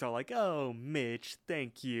Starla's all like, "Oh, Mitch,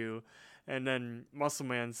 thank you." And then Muscle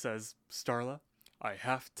Man says, "Starla, I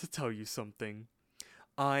have to tell you something.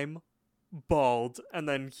 I'm bald." And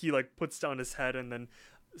then he like puts down his head, and then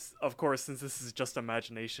of course, since this is just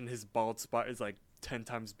imagination, his bald spot is like 10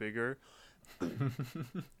 times bigger.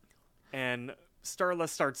 And Starla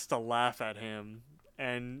starts to laugh at him,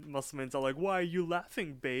 and Muscle Man's all like, "Why are you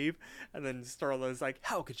laughing, babe?" And then Starla is like,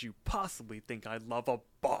 "How could you possibly think I love a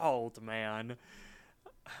bald man?"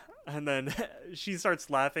 And then she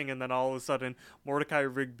starts laughing, and then all of a sudden Mordecai,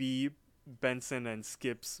 Rigby, Benson, and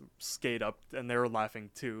Skips skate up, and they're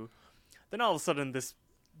laughing too. Then all of a sudden this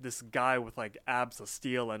guy with like abs of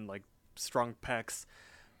steel and like strong pecs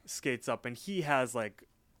skates up, and he has like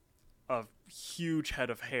a huge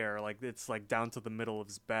head of hair, like it's like down to the middle of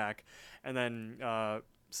his back. And then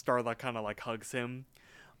Starla kind of like hugs him.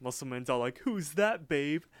 Muscle Man's all like, "Who's that,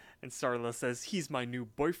 babe?" And Starla says, "He's my new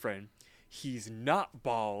boyfriend. He's not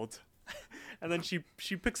bald." And then she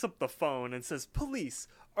picks up the phone and says, "Police,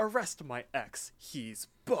 arrest my ex. He's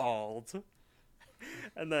bald."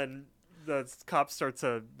 And then the cops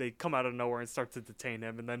they come out of nowhere and start to detain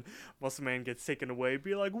him, and then Muscle Man gets taken away,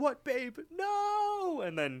 be like, "What, babe? No!"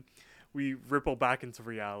 And then we ripple back into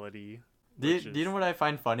reality. Do you know what I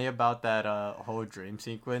find funny about that whole dream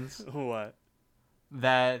sequence? What?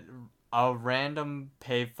 That a random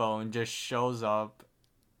payphone just shows up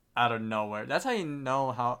out of nowhere. That's how you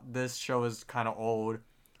know how this show is kind of old,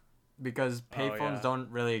 because payphones yeah.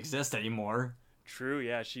 don't really exist anymore. True,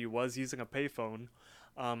 yeah, she was using a payphone.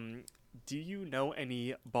 Do you know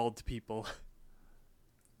any bald people?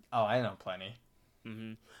 Oh, I know plenty.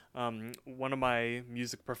 One of my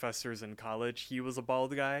music professors in college, he was a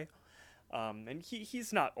bald guy. And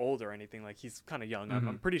he's not old or anything, like he's kind of young.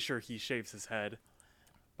 I'm pretty sure he shaves his head.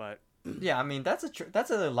 But Yeah, I mean that's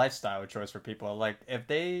a lifestyle choice for people. Like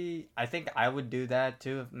I think I would do that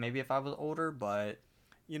too, if I was older. But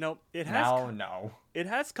you know, it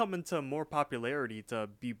has come into more popularity to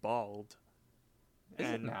be bald. Is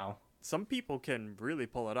it now? Some people can really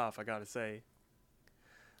pull it off, I gotta say.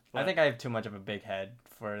 I think I have too much of a big head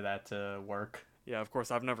for that to work. Yeah, of course,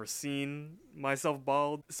 I've never seen myself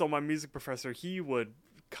bald. So my music professor, he would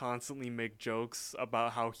constantly make jokes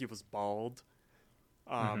about how he was bald.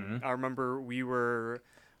 I remember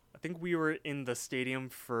I think we were in the stadium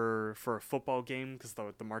for a football game because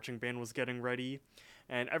the marching band was getting ready,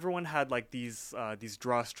 and everyone had like these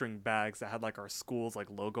drawstring bags that had like our school's like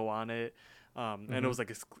logo on it, and it was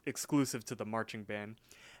like exclusive to the marching band.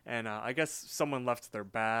 and I guess someone left their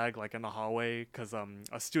bag like in the hallway because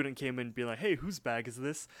a student came in and be like, "Hey, whose bag is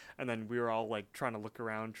this?" And then we were all like trying to look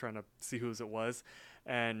around, trying to see whose it was,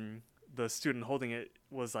 and the student holding it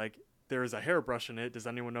was like, "There's a hairbrush in it. Does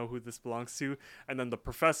anyone know who this belongs to?" And then the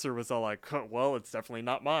professor was all like, "Huh, well, it's definitely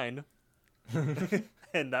not mine,"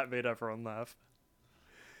 and that made everyone laugh.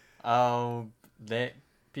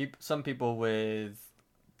 Some people with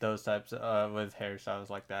those types with hairstyles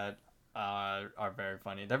like that are very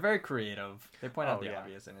funny. They're very creative. They point out the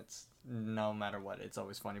obvious, and it's no matter what, it's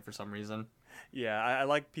always funny for some reason. Yeah, I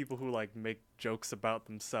like people who like make jokes about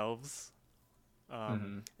themselves.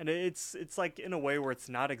 And it's like in a way where it's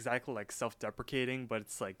not exactly like self-deprecating, but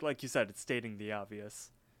it's like you said, it's stating the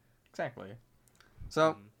obvious. Exactly.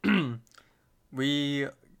 So we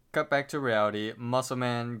cut back to reality. Muscle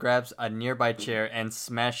Man grabs a nearby chair and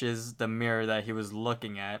smashes the mirror that he was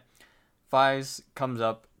looking at. Fives comes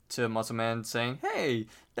up to Muscle Man saying, "Hey,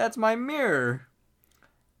 that's my mirror."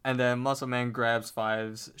 And then Muscle Man grabs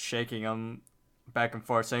Fives, shaking him back and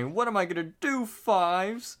forth, saying, "What am I gonna do,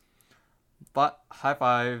 Fives?" But High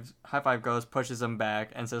Five goes, pushes him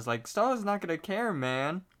back, and says, like, "Starla's not gonna care,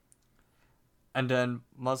 man." And then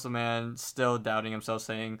Muscle Man, still doubting himself,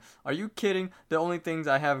 saying, "Are you kidding? The only things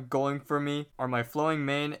I have going for me are my flowing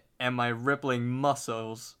mane and my rippling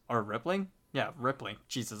muscles." Or rippling? Yeah, rippling.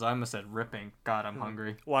 Jesus, I almost said ripping. God, I'm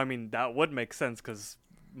hungry. Well, I mean, that would make sense because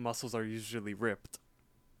muscles are usually ripped.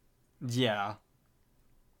 Yeah.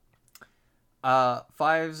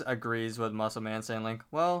 Fives agrees with Muscle Man, saying, like,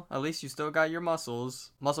 "Well, at least you still got your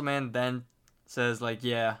muscles." Muscle Man then says, like,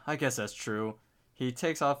 "Yeah, I guess that's true." He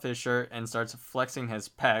takes off his shirt and starts flexing his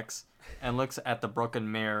pecs and looks at the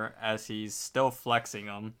broken mirror as he's still flexing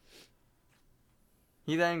them.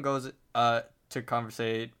 He then goes to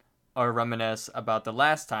conversate or reminisce about the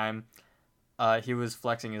last time he was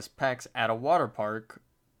flexing his pecs at a water park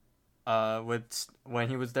when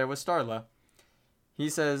he was there with Starla. He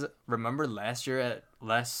says, "Remember last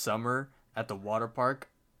summer at the water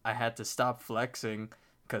park? I had to stop flexing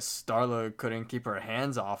because Starla couldn't keep her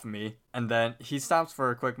hands off me." And then he stops for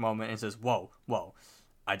a quick moment and says, Whoa,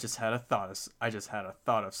 I just had a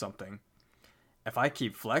thought of something. If I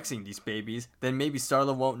keep flexing these babies, then maybe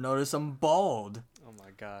Starla won't notice I'm bald." Oh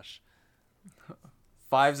my gosh.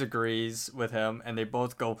 Fives agrees with him, and they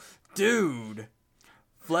both go, "Dude,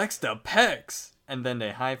 flex the pecs." And then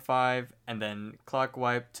they high five, and then clock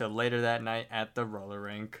wipe to later that night at the roller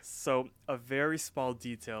rink. So, a very small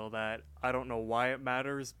detail that I don't know why it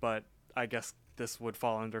matters, but I guess this would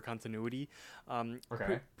fall under continuity.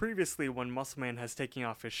 Okay. Previously, when Muscle Man has taken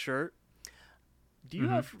off his shirt,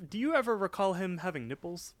 do you ever recall him having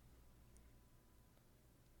nipples?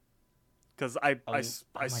 Because I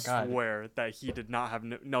swear that he did not have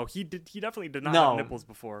he definitely did not have nipples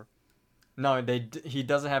before. No, he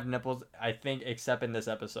doesn't have nipples, I think, except in this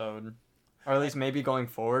episode. Or at least maybe going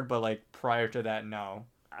forward, but like prior to that, no.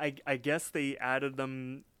 I guess they added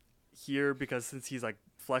them here because since he's like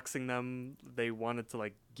flexing them, they wanted to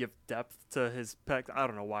like give depth to his pecs. I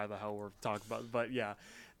don't know why the hell we're talking about it, but yeah.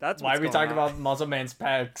 That's why are we talking about Muscle Man's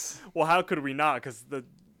pecs. Well, how could we not? Because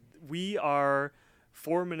we are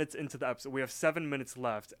 4 minutes into the episode. We have 7 minutes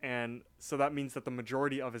left, and so that means that the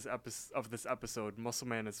majority of this episode, Muscle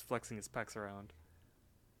Man is flexing his pecs around.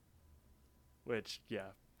 Which,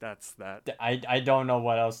 yeah, that's that. I don't know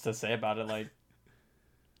what else to say about it. Like,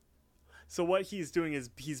 so what he's doing is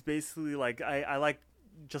he's basically like I like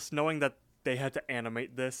just knowing that they had to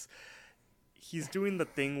animate this. He's doing the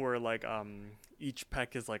thing where like each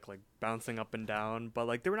pec is like bouncing up and down, but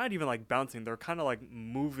like they're not even like bouncing. They're kind of like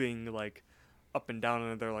moving like up and down,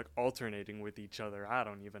 and they're like alternating with each other. I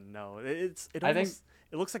don't even know. It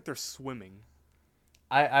looks like they're swimming.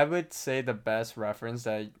 I would say the best reference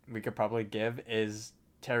that we could probably give is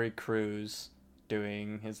Terry Crews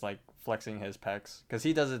doing his like flexing his pecs, because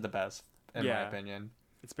he does it the best in my opinion.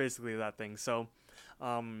 It's basically that thing. So,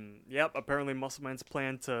 yep. Apparently, Muscle Man's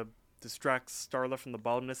plan to distract Starla from the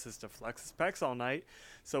baldness is to flex his pecs all night.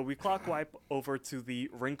 So we clock wipe over to the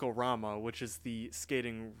Rink-O-Rama, which is the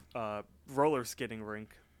roller skating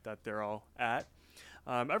rink that they're all at.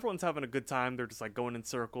 Everyone's having a good time. They're just like going in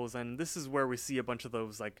circles, and this is where we see a bunch of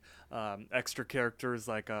those like extra characters,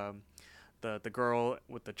 like the girl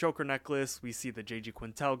with the choker necklace. We see the JG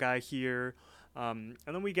Quintel guy here, and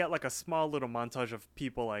then we get like a small little montage of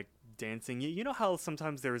people like dancing. You know how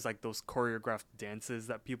sometimes there's like those choreographed dances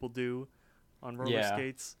that people do on roller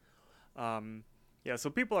skates? So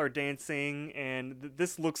people are dancing, and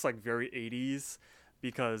this looks like very 80s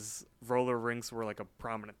because roller rinks were like a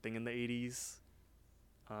prominent thing in the 80s.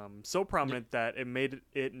 So prominent that it made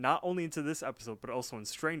it not only into this episode, but also in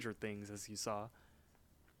Stranger Things, as you saw.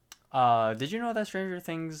 Did you know that Stranger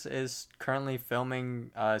Things is currently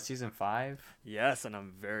filming season 5? Yes, and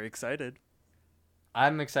I'm very excited.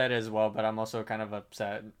 I'm excited as well, but I'm also kind of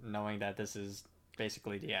upset knowing that this is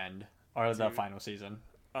basically the end or the Dude. final season.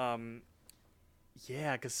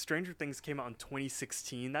 Yeah, because Stranger Things came out in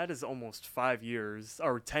 2016. That is almost 5 years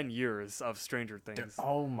or 10 years of Stranger Things.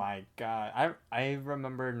 Oh my god. I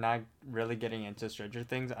remember not really getting into Stranger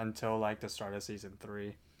Things until like the start of season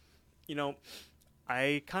 3. You know,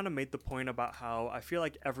 I kind of made the point about how I feel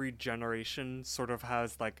like every generation sort of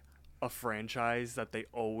has like a franchise that they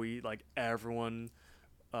always like everyone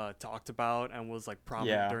talked about and was like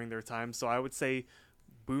prominent Yeah. during their time. So I would say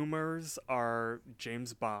boomers are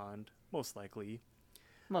James Bond, most likely.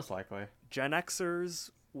 Most likely. Gen Xers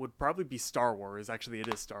would probably be Star Wars. Actually, it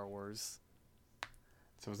is Star Wars.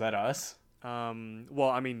 So is that us? Well,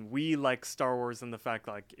 I mean, we like Star Wars in the fact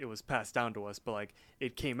like it was passed down to us, but like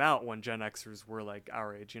it came out when Gen Xers were like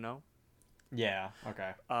our age, you know? Yeah,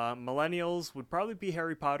 okay. Millennials would probably be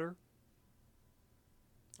Harry Potter.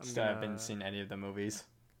 Still haven't seen any of the movies.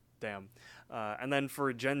 Damn. And then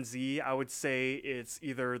for Gen Z, I would say it's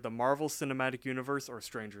either the Marvel Cinematic Universe or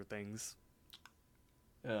Stranger Things.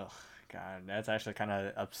 Ugh, God, that's actually kind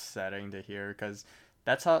of upsetting to hear because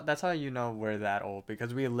that's how you know we're that old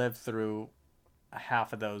because we lived through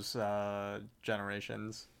half of those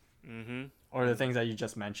generations. Mm-hmm. Or the things that you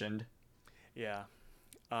just mentioned. Yeah.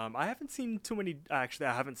 I haven't seen too many. Actually,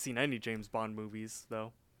 I haven't seen any James Bond movies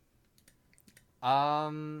though.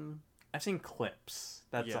 I've seen clips.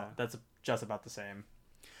 That's all. That's just about the same.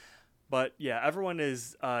 But yeah, everyone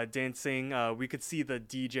is dancing. We could see the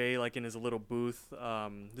DJ like in his little booth.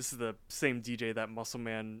 This is the same DJ that Muscle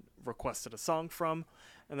Man requested a song from.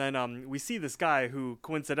 And then we see this guy who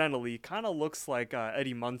coincidentally kind of looks like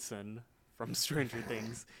Eddie Munson from Stranger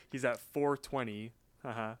Things. He's at 420.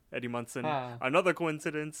 Eddie Munson. Another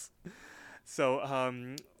coincidence.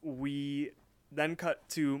 So we then cut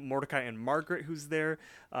to Mordecai and Margaret, who's there.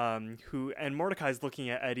 And Mordecai's looking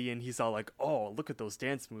at Eddie, and he's all like, "Oh, look at those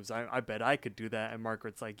dance moves. I bet I could do that." And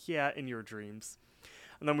Margaret's like, "Yeah, in your dreams."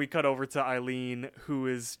 And then we cut over to Eileen, who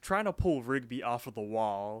is trying to pull Rigby off of the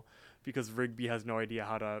wall because Rigby has no idea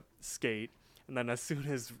how to skate. And then as soon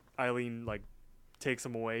as Eileen like takes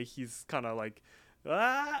him away, he's kind of like,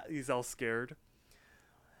 he's all scared.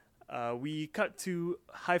 We cut to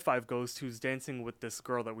High Five Ghost, who's dancing with this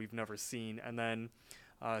girl that we've never seen. And then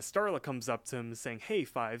Starla comes up to him saying, "Hey,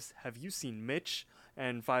 Fives, have you seen Mitch?"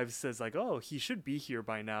 And Fives says, like, "Oh, he should be here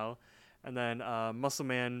by now." And then Muscle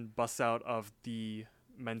Man busts out of the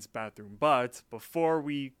men's bathroom. But before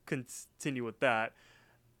we continue with that,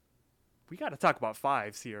 we got to talk about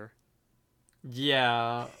Fives here.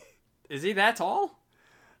 Yeah. Is he that tall?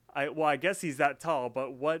 I guess he's that tall,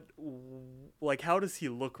 but how does he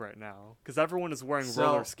look right now? Because everyone is wearing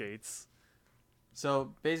roller skates.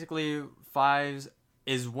 So basically, Fives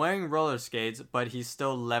is wearing roller skates, but he's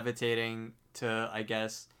still levitating to, I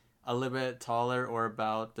guess, a little bit taller or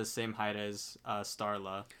about the same height as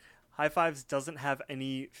Starla. High Fives doesn't have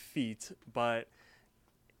any feet, but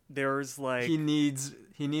there's like he needs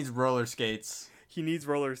roller skates. He needs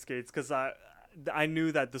roller skates because I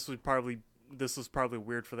knew that this was probably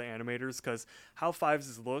weird for the animators because how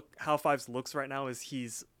Fives looks right now is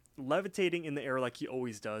he's levitating in the air like he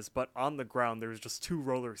always does, but on the ground there's just 2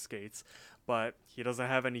 roller skates, but he doesn't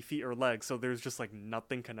have any feet or legs, so there's just like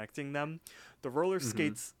nothing connecting them. The roller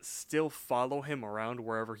skates still follow him around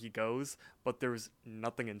wherever he goes, but there's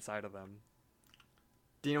nothing inside of them.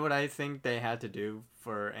 Do you know what I think they had to do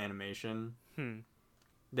for animation?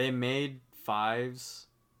 They made Fives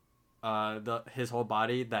his whole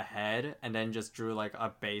body, the head, and then just drew like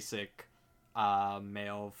a basic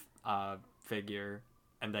male figure,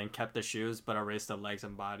 and then kept the shoes but erased the legs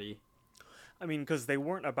and body. I mean, because they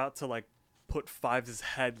weren't about to like put Fives'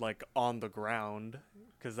 head like on the ground,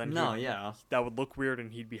 because then that would look weird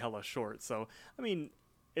and he'd be hella short. So I mean,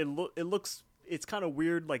 it's kind of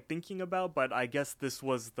weird like thinking about, but I guess this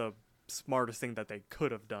was the smartest thing that they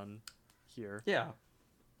could have done here. Yeah.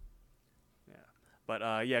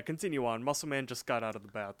 But continue on. Muscle Man just got out of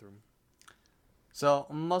the bathroom. So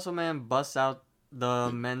Muscle Man busts out the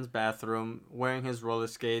men's bathroom wearing his roller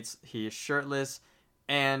skates. He's shirtless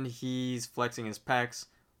and he's flexing his pecs,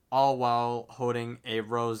 all while holding a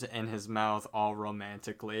rose in his mouth, all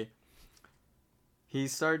romantically. He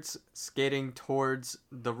starts skating towards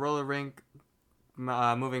the roller rink,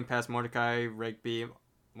 moving past Mordecai, Rigby,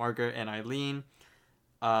 Margaret, and Eileen.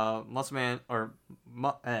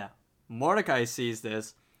 Mordecai sees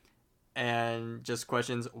this and just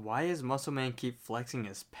questions, why is Muscle Man keep flexing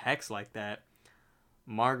his pecs like that?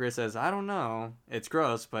 Margaret says, I don't know. It's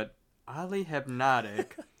gross, but oddly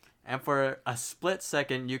hypnotic. And for a split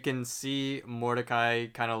second, you can see Mordecai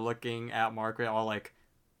kind of looking at Margaret, all like,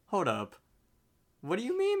 "Hold up, what do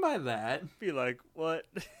you mean by that?" Be like, what?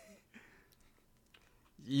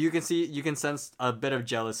 You can sense a bit of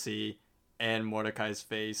jealousy in Mordecai's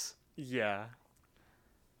face. Yeah.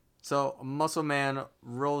 So Muscle Man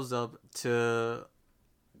rolls up to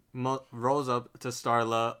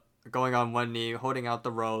Starla, going on one knee, holding out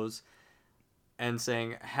the rose, and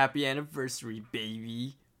saying, "Happy anniversary,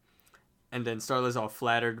 baby." And then Starla's all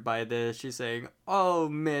flattered by this. She's saying, "Oh,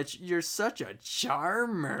 Mitch, you're such a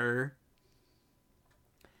charmer."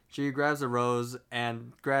 She grabs the rose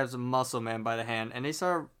and grabs Muscle Man by the hand, and they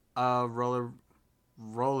start roller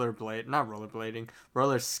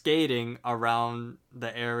skating around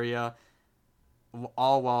the area,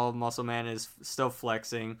 all while Muscle Man is still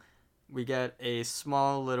flexing. We get a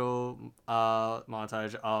small little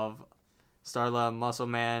montage of Starla and Muscle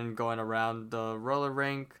Man going around the roller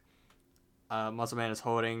rink. Muscle Man is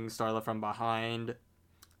holding Starla from behind.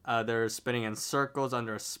 They're spinning in circles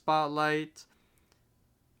under a spotlight.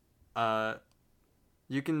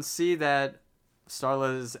 You can see that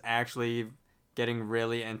Starla is actually getting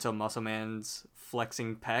really into Muscle Man's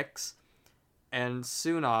flexing pecs. And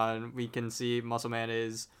soon on, we can see Muscle Man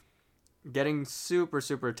is getting super,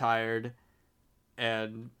 super tired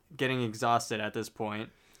and getting exhausted at this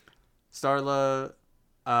point. Starla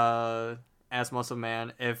asks Muscle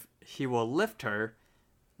Man if he will lift her.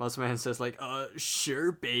 Muscle Man says, like,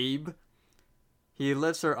 sure, babe. He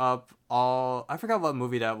lifts her up all... I forgot what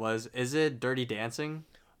movie that was. Is it Dirty Dancing?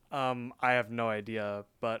 I have no idea,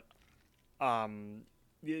 but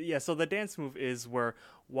yeah, so the dance move is where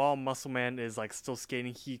while Muscle Man is like still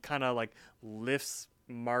skating, he kind of like lifts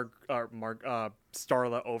Starla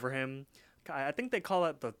over him. I think they call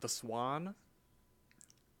it the swan.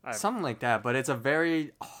 Something like that, but it's a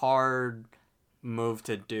very hard move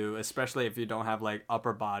to do, especially if you don't have like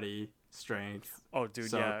upper body strength. Oh, dude,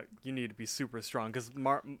 So- yeah, you need to be super strong because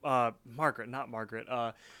Starla,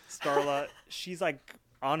 she's like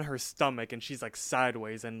on her stomach and she's like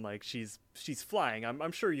sideways and like she's flying.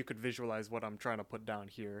 I'm sure you could visualize what I'm trying to put down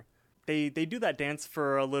here. They do that dance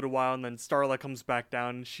for a little while and then Starla comes back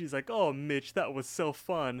down and she's like, "Oh, Mitch, that was so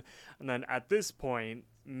fun." And then at this point,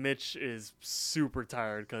 Mitch is super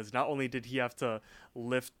tired because not only did he have to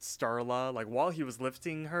lift Starla, like while he was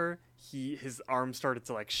lifting her, his arm started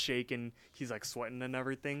to like shake and he's like sweating and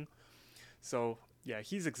everything. So yeah,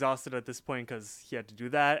 he's exhausted at this point because he had to do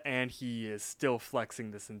that and he is still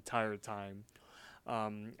flexing this entire time.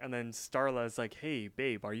 And then Starla is like, "Hey,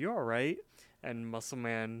 babe, are you all right?" And Muscle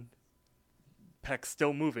Man, Peck's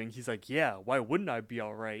still moving. He's like, "Yeah, why wouldn't I be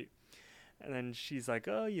all right?" And then she's like,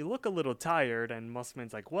 "Oh, you look a little tired." And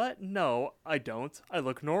Muscleman's like, "What? No, I don't. I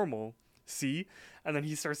look normal. See?" And then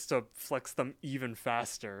he starts to flex them even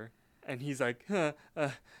faster. And he's like,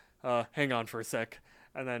 hang on for a sec.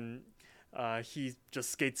 And then he just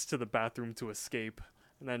skates to the bathroom to escape.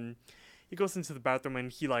 And then he goes into the bathroom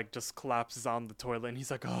and he like just collapses on the toilet. And he's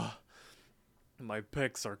like, "Oh, my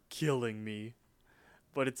pecs are killing me.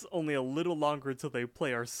 But it's only a little longer until they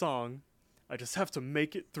play our song. I just have to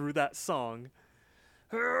make it through that song."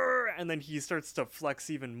 And then he starts to flex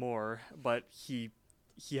even more, but he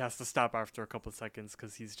has to stop after a couple of seconds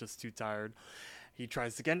because he's just too tired. He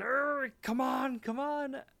tries again. Come on.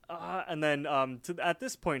 And then at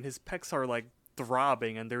this point, his pecs are like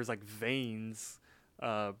throbbing and there's like veins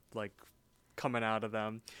like coming out of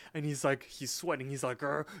them. And he's sweating. He's like,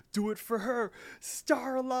 "Do it for her,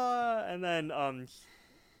 Starla." And then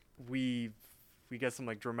we get some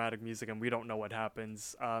like dramatic music and we don't know what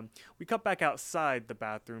happens. We cut back outside the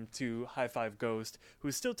bathroom to High Five Ghost,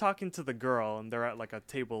 who's still talking to the girl, and they're at like a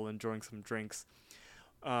table enjoying some drinks.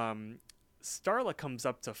 Starla comes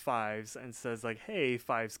up to Fives and says like, "Hey,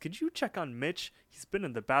 Fives, could you check on Mitch? He's been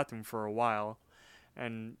in the bathroom for a while."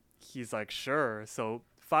 And he's like, "Sure." So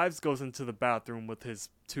Fives goes into the bathroom with his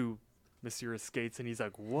two mysterious skates and he's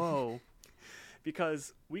like, "Whoa."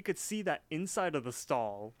 Because we could see that inside of the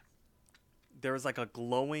stall there was like a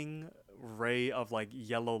glowing ray of like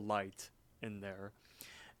yellow light in there.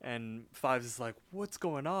 And Fives is like, "What's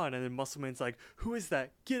going on?" And then Muscle Man's like, "Who is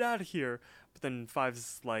that? Get out of here." But then Fives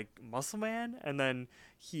is like, "Muscle Man?" And then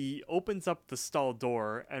he opens up the stall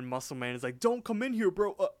door and Muscle Man is like, "Don't come in here,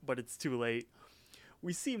 bro." But it's too late.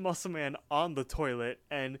 We see Muscle Man on the toilet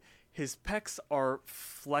and his pecs are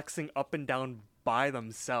flexing up and down by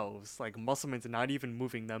themselves. Like Muscle Man's not even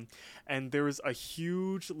moving them. And there's a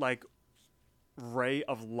huge like ray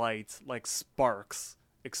of light, like sparks,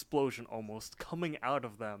 explosion almost, coming out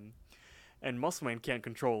of them. And Muscle Man can't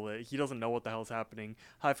control it. He doesn't know what the hell's happening.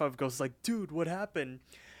 High Five Ghost is like, "Dude, what happened?"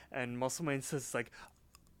 And Muscle Man says like,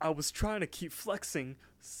 I was trying to keep flexing,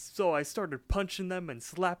 so I started punching them and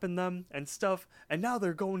slapping them and stuff, and now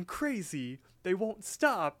they're going crazy. They won't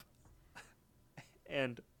stop.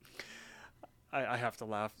 And I have to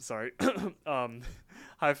laugh, sorry.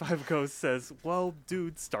 High Five Ghost says, well,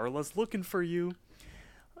 dude, Starla's looking for you.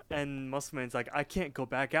 And Muscle Man's like, I can't go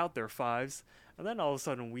back out there, Fives. And then all of a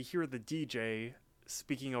sudden we hear the DJ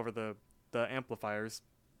speaking over the amplifiers.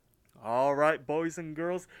 All right, boys and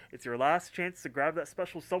girls, it's your last chance to grab that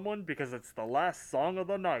special someone because it's the last song of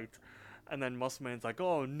the night. And then Muscle Man's like,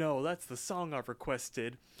 oh no, that's the song I've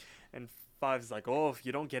requested. And Five's like, oh, if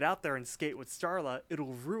you don't get out there and skate with Starla,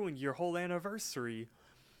 it'll ruin your whole anniversary.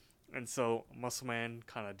 And so Muscle Man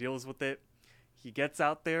kind of deals with it. He gets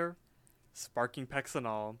out there, sparking pecs and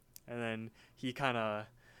all, and then he kind of,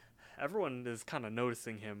 everyone is kind of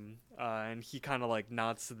noticing him, and he kind of like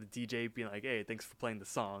nods to the DJ, being like, hey, thanks for playing the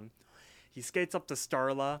song. He skates up to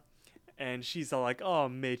Starla, and she's all like, oh,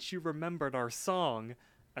 Mitch, you remembered our song.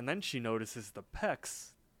 And then she notices the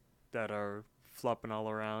pecs that are flopping all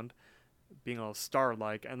around, being all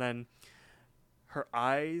star-like, and then her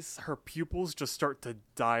eyes, her pupils just start to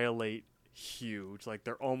dilate huge. Like,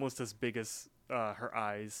 they're almost as big as her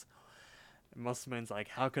eyes. And Muscle Man's like,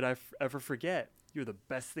 how could I ever forget? You're the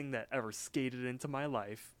best thing that ever skated into my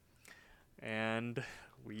life. And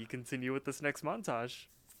we continue with this next montage.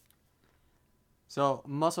 So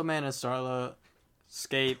Muscle Man and Starla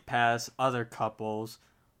skate past other couples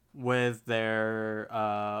with their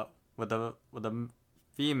with the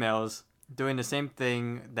females doing the same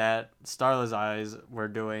thing that Starla's eyes were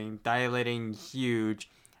doing, dilating huge,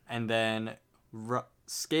 and then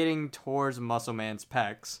skating towards Muscle Man's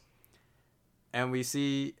pecs. And we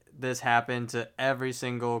see this happen to every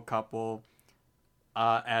single couple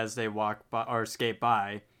as they walk by or skate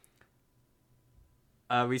by.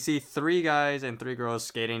 We see 3 guys and 3 girls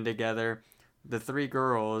skating together. The 3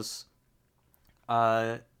 girls,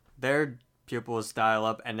 their pupils dial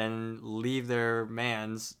up and then leave their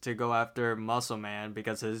mans to go after Muscle Man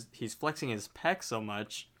because he's flexing his pecs so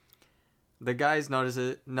much. The guys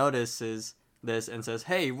notices this and says,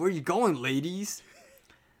 hey, where you going, ladies?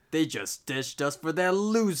 They just ditched us for that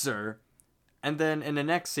loser. And then in the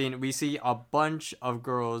next scene, we see a bunch of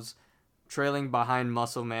girls trailing behind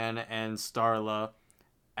Muscle Man and Starla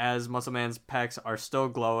as Muscle Man's pecs are still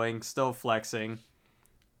glowing, still flexing.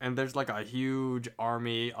 And there's like a huge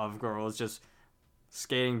army of girls just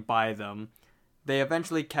skating by them. They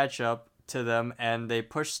eventually catch up to them and they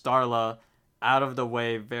push Starla out of the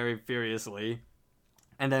way very furiously.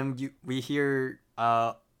 And then we hear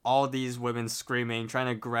all these women screaming, trying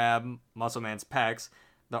to grab Muscle Man's pecs.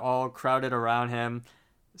 They're all crowded around him.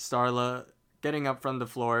 Starla, getting up from the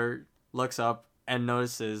floor, looks up and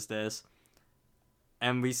notices this.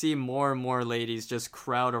 And we see more and more ladies just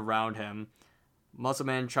crowd around him. Muscle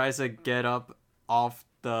Man tries to get up off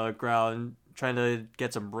the ground, trying to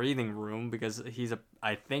get some breathing room because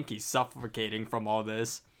I think he's suffocating from all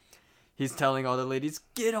this. He's telling all the ladies,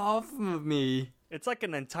 get off of me. It's like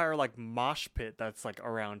an entire like mosh pit that's like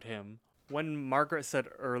around him. When Margaret said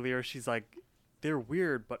earlier, she's like, they're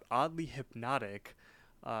weird but oddly hypnotic.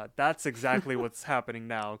 That's exactly what's happening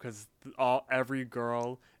now because every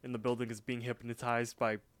girl in the building is being hypnotized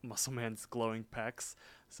by Muscle Man's glowing pecs.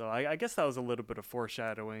 So I guess that was a little bit of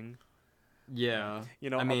foreshadowing. Yeah. You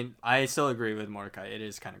know, I mean, I still agree with Mordecai. It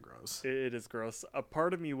is kind of gross. It is gross. A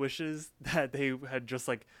part of me wishes that they had just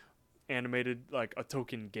like animated like a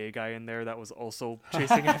token gay guy in there that was also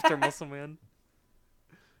chasing after Muscle Man.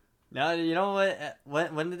 Now, you know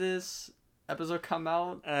what? When did this episode come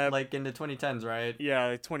out? Like in the 2010s, right? Yeah,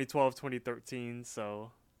 like 2012, 2013,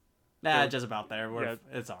 so... Nah, just about there.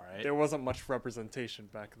 It's alright. There wasn't much representation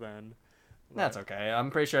back then. That's okay. I'm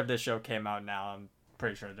pretty sure if this show came out now, I'm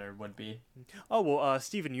pretty sure there would be. Oh, well,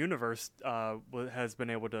 Steven Universe has been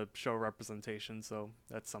able to show representation, so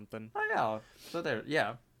that's something. Oh, yeah. So there,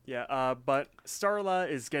 yeah. Yeah, but Starla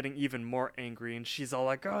is getting even more angry, and she's all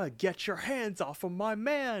like, get your hands off of my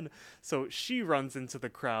man! So she runs into the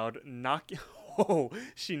crowd,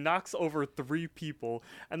 she knocks over 3 people,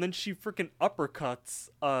 and then she freaking uppercuts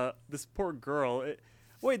this poor girl.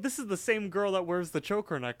 Wait, this is the same girl that wears the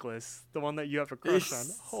choker necklace, the one that you have a crush on.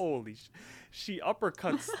 Holy she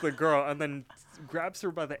uppercuts the girl, and then grabs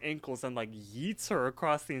her by the ankles and, like, yeets her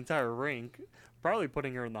across the entire rink, probably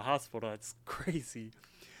putting her in the hospital. That's crazy.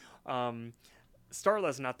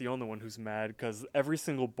 Starla's not the only one who's mad because every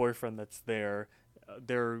single boyfriend that's there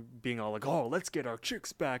they're being all like, "Oh, let's get our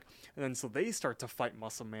chicks back," and then so they start to fight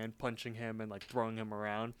Muscle Man, punching him and like throwing him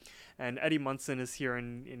around. And Eddie Munson is here,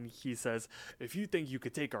 and he says, "If you think you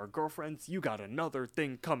could take our girlfriends, you got another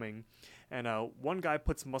thing coming." And one guy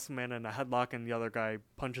puts Muscle Man in a headlock, and the other guy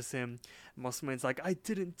punches him. Muscle Man's like, "I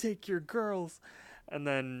didn't take your girls," and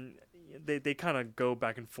then they kind of go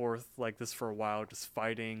back and forth like this for a while, just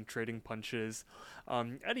fighting, trading punches.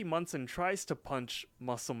 Eddie Munson tries to punch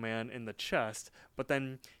Muscle Man in the chest, but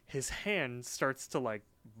then his hand starts to like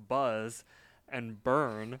buzz and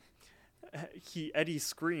burn. Eddie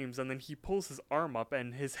screams, and then he pulls his arm up,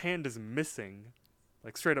 and his hand is missing,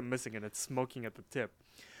 like straight up missing, and it's smoking at the tip.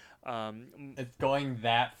 It's going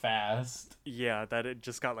that fast. Yeah, that it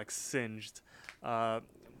just got like singed.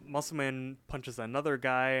 Muscle Man punches another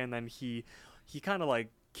guy, and then he kind of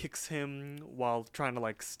like kicks him while trying to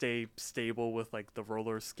like stay stable with like the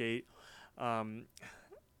roller skate. And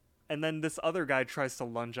then this other guy tries to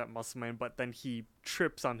lunge at Muscle Man, but then he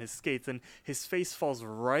trips on his skates, and his face falls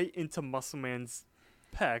right into Muscle Man's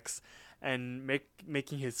pecs, and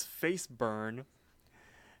making his face burn.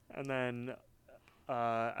 And then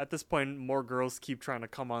at this point, more girls keep trying to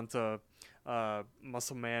come onto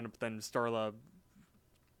Muscle Man, but then Starla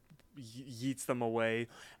yeets them away.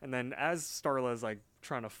 And then as Starla is like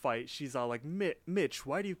trying to fight, she's all like, Mitch,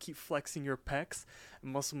 why do you keep flexing your pecs?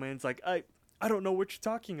 And Muscle Man's like, I don't know what you're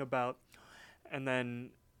talking about. And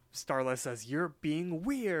then Starla says, "You're being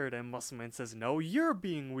weird," and Muscle Man says, "No, you're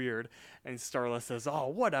being weird." And Starla says, "Oh,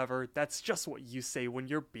 whatever, that's just what you say when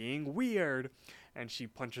you're being weird." And she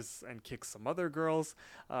punches and kicks some other girls.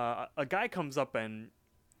 A guy comes up and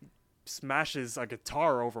smashes a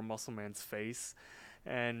guitar over Muscle Man's face,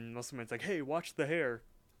 and Muscle Man's like, "Hey, watch the hair."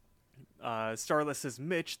 Starla says,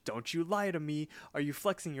 "Mitch, don't you lie to me. Are you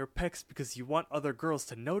flexing your pecs because you want other girls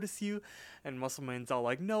to notice you?" And Muscle Man's all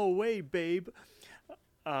like, "No way, babe."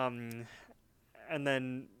 And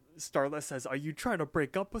then Starla says, "Are you trying to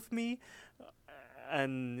break up with me?"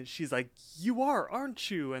 And she's like, "You are, aren't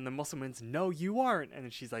you?" And the Muscle Man's, "No, you aren't."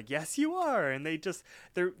 And she's like, "Yes, you are." And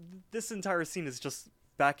this entire scene is just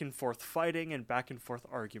back and forth fighting and back and forth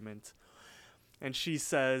argument. And she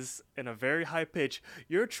says in a very high pitch,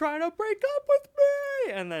 "You're trying to break up with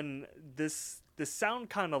me!" And then this sound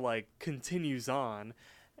kind of like continues on,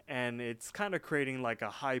 and it's kind of creating like a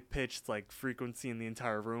high pitched like frequency in the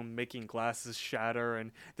entire room, making glasses shatter,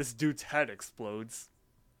 and this dude's head explodes.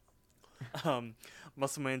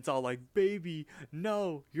 Muscle Man's all like, "Baby,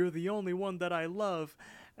 no, you're the only one that I love."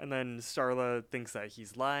 And then Starla thinks that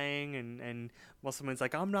he's lying, and Muscle Man's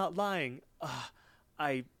like, "I'm not lying.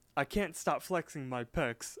 I can't stop flexing my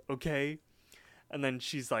pecs, okay?" And then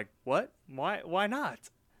she's like, "What? Why not?"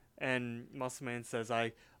 And Muscle Man says,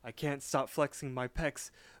 I can't stop flexing my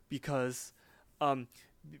pecs because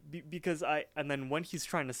because I." And then when he's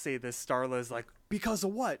trying to say this, Starla is like, "Because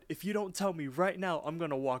of what? If you don't tell me right now, I'm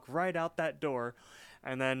gonna walk right out that door."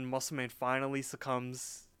 And then Muscle Man finally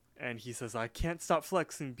succumbs, and he says, "I can't stop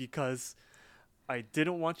flexing because I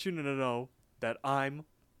didn't want you to know that I'm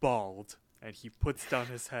bald." And he puts down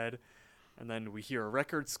his head, and then we hear a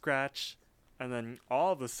record scratch, and then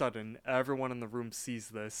all of a sudden, everyone in the room sees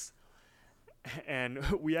this. And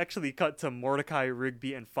we actually cut to Mordecai,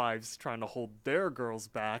 Rigby, and Fives trying to hold their girls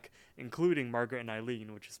back, including Margaret and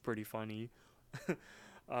Eileen, which is pretty funny.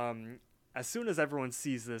 As soon as everyone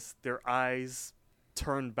sees this, their eyes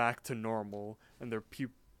turn back to normal, and their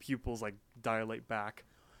pupils like dilate back.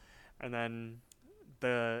 And then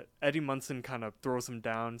Eddie Munson kind of throws him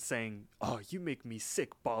down, saying, "Oh, you make me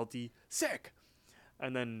sick, Baldy, sick."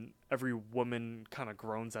 And then every woman kind of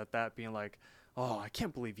groans at that, being like, "Oh, I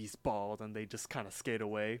can't believe he's bald," and they just kind of skate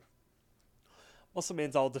away. Muscle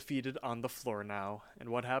Man's all defeated on the floor now, and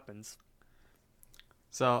what happens?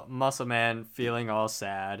 So Muscle Man, feeling all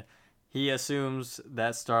sad, he assumes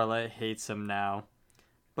that Starla hates him now.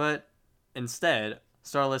 But instead,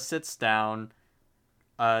 Starla sits down,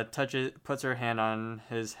 puts her hand on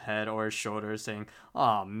his head or his shoulder, saying,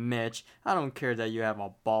 "Aw, Mitch, I don't care that you have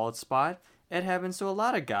a bald spot. It happens to a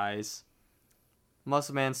lot of guys."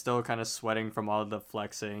 Muscle Man's still kind of sweating from all the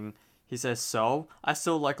flexing. He says, "So? I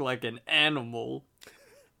still look like an animal.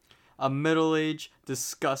 A middle-aged,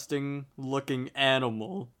 disgusting-looking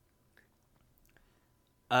animal."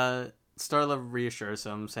 Starla reassures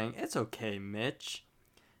him, saying, "It's okay, Mitch.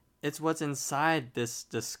 It's what's inside this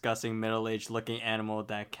disgusting middle-aged looking animal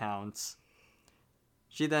that counts."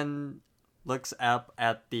 She then looks up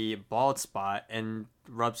at the bald spot and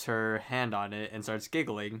rubs her hand on it and starts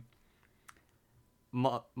giggling.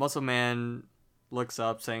 Muscle Man looks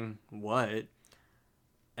up, saying, "What?"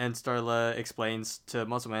 And Starla explains to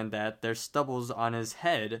Muscle Man that there's stubbles on his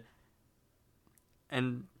head,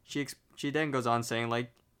 And she then goes on saying,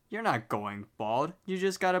 like, you're not going bald. You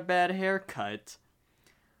just got a bad haircut.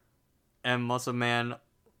 And Muscle Man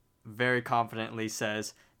very confidently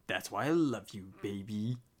says, that's why I love you,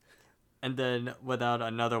 baby. And then, without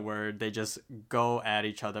another word, they just go at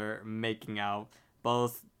each other, making out.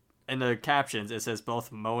 Both, in the captions, it says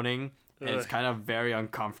both moaning, and it's kind of very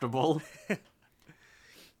uncomfortable.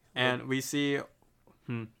 And we see...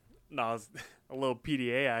 No, it's a little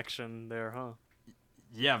PDA action there, huh?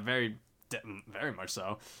 Yeah, very much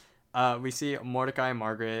so. We see Mordecai,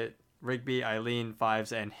 Margaret, Rigby, Eileen,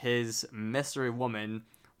 Fives, and his mystery woman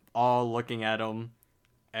all looking at him.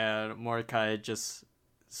 And Mordecai just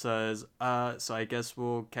says, so I guess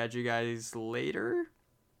we'll catch you guys later?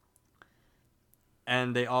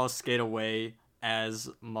 And they all skate away as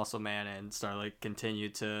Muscle Man and Starlight continue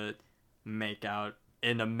to make out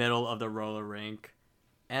in the middle of the roller rink.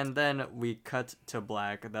 And then we cut to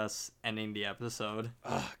black, thus ending the episode.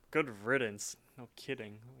 Ugh, good riddance. No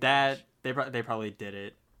kidding. That they probably did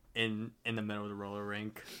it in the middle of the roller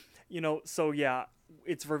rink. You know, so yeah,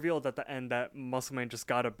 it's revealed at the end that Muscle Man just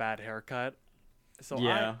got a bad haircut. So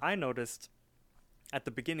yeah. I noticed at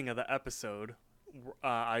the beginning of the episode,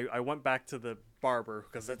 I went back to the barber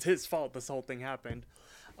because it's his fault this whole thing happened.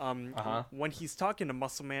 When he's talking to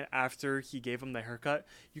Muscle Man after he gave him the haircut,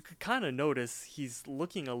 you could kind of notice he's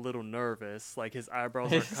looking a little nervous, like his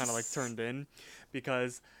eyebrows are kind of like turned in,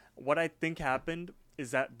 because what I think happened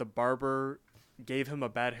is that the barber gave him a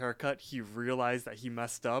bad haircut. He realized that he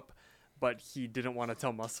messed up, but he didn't want to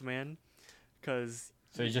tell Muscle Man, because...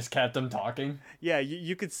 So he just kept them talking? Yeah,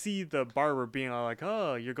 you could see the barber being all like,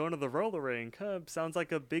 oh, you're going to the roller rink. Huh? Sounds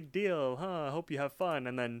like a big deal. Huh? I hope you have fun.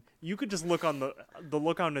 And then you could just look on the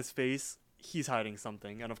look on his face. He's hiding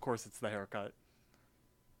something. And, of course, it's the haircut.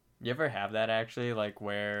 You ever have that, actually? Like,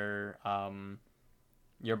 where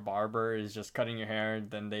your barber is just cutting your hair,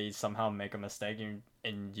 then they somehow make a mistake,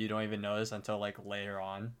 and you don't even notice until, like, later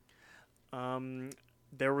on?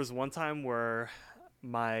 There was one time where...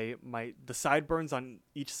 the sideburns on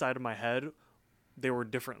each side of my head, they were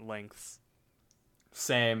different lengths.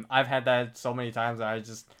 Same. I've had that so many times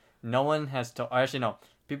that no one has told... Actually, no.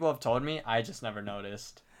 People have told me, I just never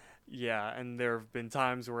noticed. Yeah, and there have been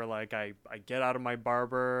times where, like, I get out of my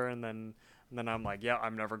barber, and then I'm like, yeah,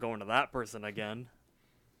 I'm never going to that person again.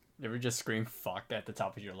 You ever just scream fuck at the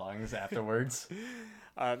top of your lungs afterwards?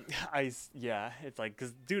 Yeah, it's like,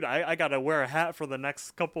 cause dude, I gotta wear a hat for the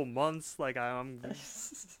next couple months. Like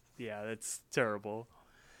yeah, it's terrible.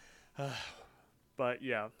 But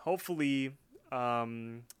yeah, hopefully,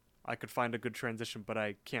 I could find a good transition, but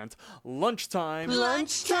I can't. Lunchtime.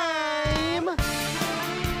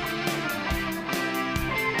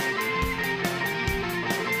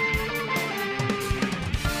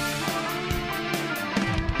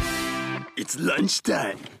 It's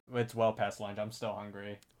lunchtime. It's well past lunch. I'm still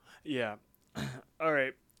hungry. Yeah. All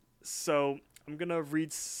right. So I'm going to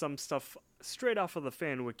read some stuff straight off of the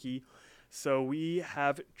fan wiki. So we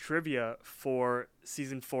have trivia for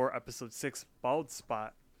season 4, episode 6, Bald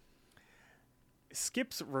Spot.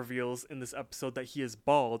 Skips reveals in this episode that he is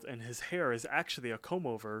bald and his hair is actually a comb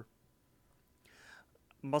over.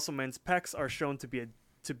 Muscle Man's pecs are shown to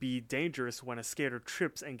be dangerous when a skater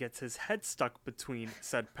trips and gets his head stuck between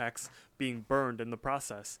said pecs, being burned in the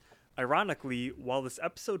process. Ironically, while this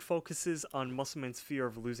episode focuses on Muscleman's fear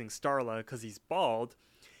of losing Starla because he's bald,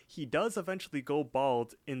 he does eventually go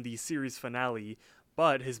bald in the series finale,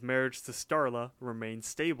 but his marriage to Starla remains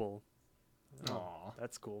stable. Aww.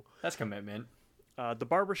 That's cool. That's commitment. The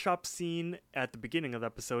barbershop scene at the beginning of the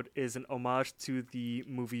episode is an homage to the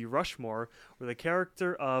movie Rushmore, where the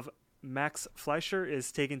character of Max Fleischer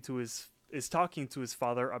is talking to his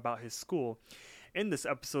father about his school. In this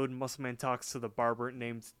episode, Muscleman talks to the barber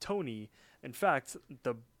named Tony. In fact,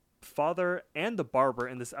 the father and the barber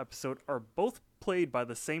in this episode are both played by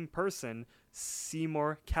the same person,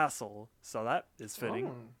 Seymour Castle. So that is fitting.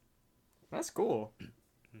 Oh, that's cool.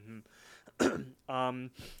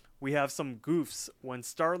 We have some goofs. When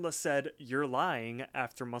Starla said, "You're lying,"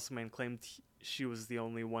 after Muscleman claimed she was the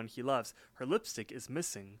only one he loves, her lipstick is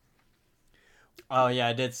missing. Oh, yeah,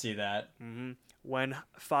 I did see that. When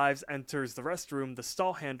Fives enters the restroom, the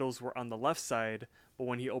stall handles were on the left side, but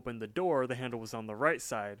when he opened the door, the handle was on the right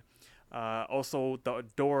side. Also, the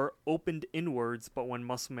door opened inwards, but when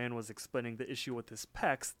Muscleman was explaining the issue with his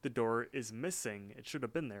pecs, the door is missing. It should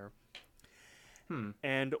have been there.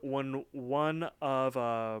 And when one of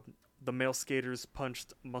the male skaters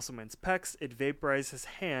punched Muscleman's pecs, it vaporized his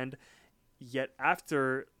hand, yet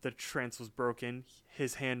after the trance was broken,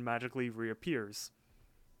 his hand magically reappears.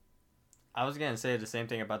 I was going to say the same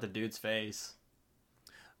thing about the dude's face.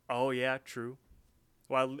 Oh, yeah, true.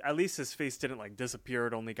 Well, at least his face didn't like disappear.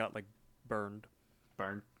 It only got like burned.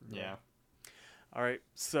 Burned. Yeah. All right.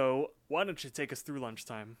 So why don't you take us through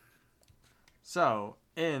lunchtime? So,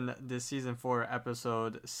 in the season 4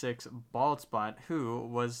 episode 6 Bald Spot, who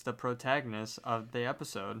was the protagonist of the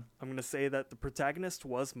episode? I'm gonna say that the protagonist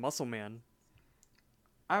was Muscle Man.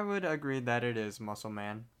 I would agree that it is Muscle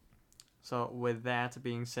Man. So, with that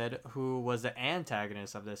being said, who was the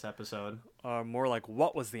antagonist of this episode? More like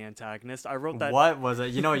what was the antagonist? I wrote that. What was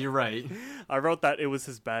it? You know, you're right. I wrote that it was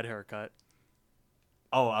his bad haircut.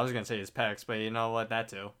 Oh, I was gonna say his pecs, but you know what? That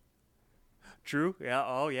too. True. Yeah.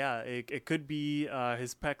 Oh, yeah. It could be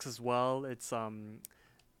his pecs as well. It's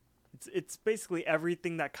basically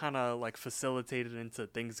everything that kind of like facilitated into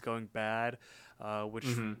things going bad. Which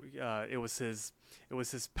it was his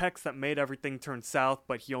pecs that made everything turn south,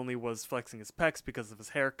 but he only was flexing his pecs because of his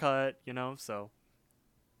haircut. So.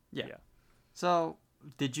 Yeah. So,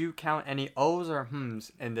 did you count any O's or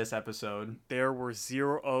hms in this episode? There were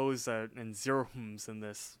 0 O's and 0 hms in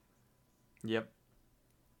this. Yep.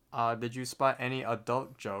 Did you spot any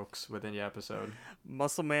adult jokes within the episode?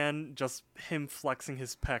 Muscle Man, just him flexing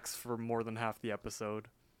his pecs for more than half the episode.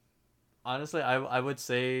 Honestly, I would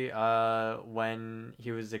say when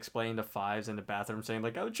he was explaining the fives in the bathroom, saying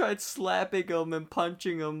like, I tried slapping him and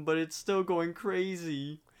punching him, but it's still going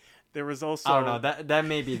crazy. There was also... I don't know, that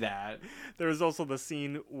may be that. There was also the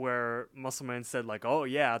scene where Muscle Man said like, oh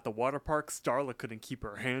yeah, at the water park, Starla couldn't keep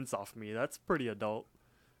her hands off me. That's pretty adult.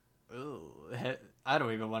 Ooh, I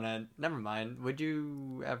don't even want to... Never mind. Would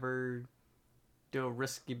you ever do a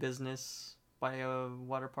risky business by a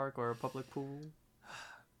water park or a public pool?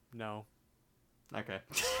 No. Okay.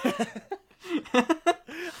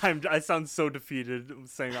 I sound so defeated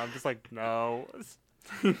saying that. I'm just like, no.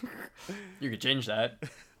 You could change that.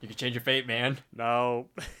 You could change your fate, man. No.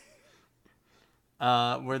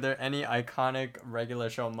 Were there any iconic regular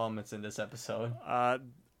show moments in this episode?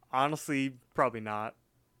 Honestly, probably not.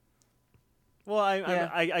 Well,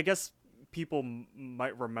 I guess people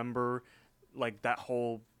might remember like that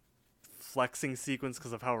whole flexing sequence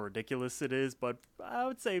because of how ridiculous it is, but I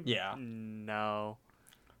would say no.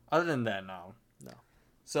 Other than that, no. No.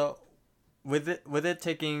 So, with it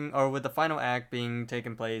taking, or with the final act being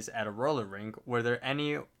taking place at a roller rink, were there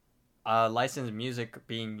any licensed music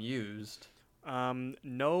being used?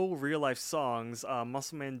 No real life songs.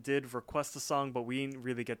 Muscle Man did request a song, but we didn't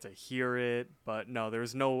really get to hear it. But no,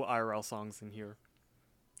 there's no IRL songs in here.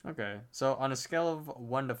 Okay, so on a scale of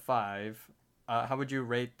 1 to 5, how would you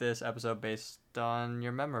rate this episode based on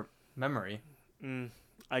your memory?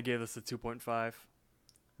 I gave this a 2.5.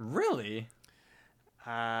 Really?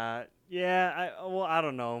 Yeah. I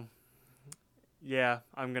don't know. Yeah,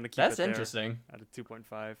 I'm gonna keep That's it there interesting. at a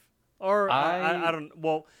 2.5. Or I don't.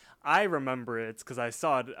 Well, I remember it because I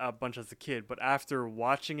saw it a bunch as a kid. But after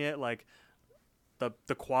watching it, like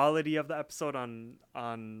the quality of the episode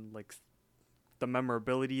on like the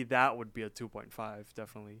memorability, that would be a 2.5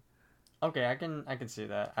 definitely. Okay, I can see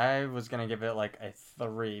that. I was gonna give it like a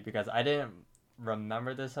 3 because I didn't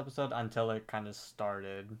remember this episode until it kind of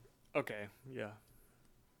started. Okay, yeah.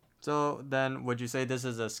 So then, would you say this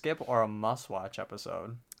is a skip or a must-watch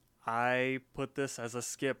episode? I put this as a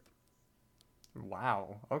skip.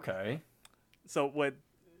 Wow. Okay. So what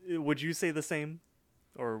would you say the same,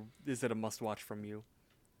 or is it a must-watch from you?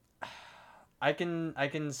 I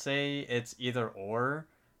can say it's either or,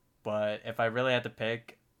 but if I really had to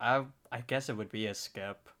pick, I guess it would be a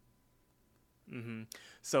skip.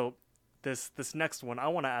 So this next one, I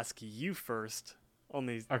want to ask you first.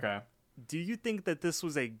 Okay. Do you think that this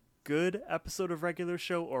was a good episode of regular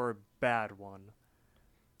show or a bad one?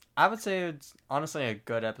 I would say it's honestly a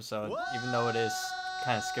good episode, even though it is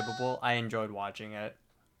kind of skippable. I enjoyed watching it.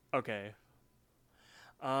 Okay.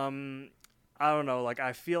 I don't know. Like,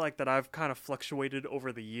 I feel like that I've kind of fluctuated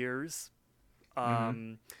over the years.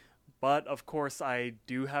 But of course, I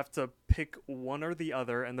do have to pick one or the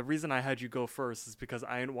other. And the reason I had you go first is because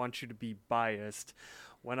I didn't want you to be biased.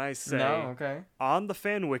 When I say on the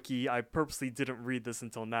fan wiki, I purposely didn't read this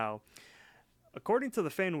until now. According to the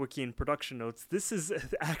fan wiki and production notes, this is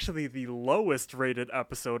actually the lowest rated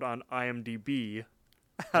episode on IMDb.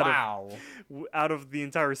 Out of the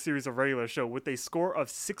entire series of regular show, with a score of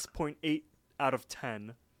 6.8 out of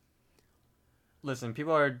 10. Listen,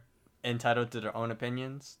 people are entitled to their own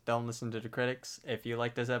opinions. Don't listen to the critics. If you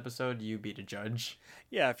like this episode, you be the judge.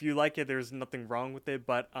 Yeah, if you like it, there's nothing wrong with it.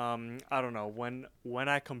 But I don't know, when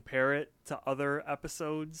I compare it to other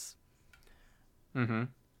episodes,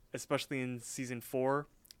 especially in season 4,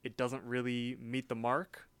 it doesn't really meet the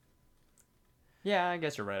mark. Yeah, I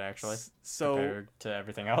guess you're right, actually. So compared to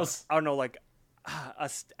everything else, I don't know. Like,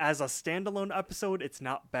 as a standalone episode, it's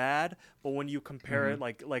not bad. But when you compare it,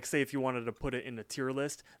 like say if you wanted to put it in a tier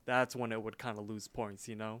list, that's when it would kind of lose points,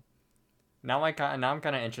 you know? Now I'm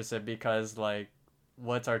kind of interested because like,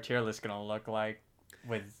 what's our tier list gonna look like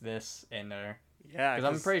with this in there? Yeah,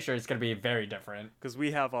 because I'm pretty sure it's gonna be very different. Because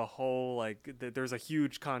we have a whole there's a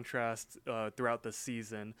huge contrast throughout the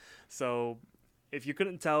season. So if you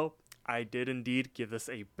couldn't tell, I did indeed give this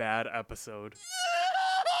a bad episode.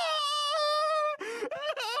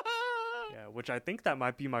 Yeah, which I think that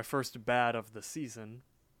might be my first bad of the season.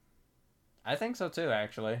 I think so too,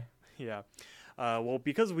 actually. Yeah. Well,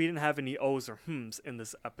 because we didn't have any O's or hms in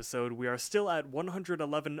this episode, we are still at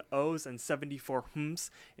 111 O's and 74 hms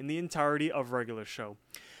in the entirety of regular show.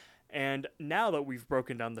 And now that we've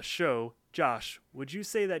broken down the show, Josh, would you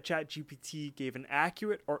say that ChatGPT gave an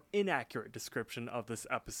accurate or inaccurate description of this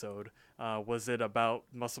episode? Was it about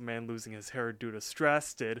Muscle Man losing his hair due to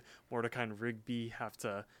stress? Did Mordecai and Rigby have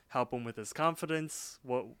to help him with his confidence?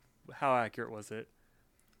 How accurate was it?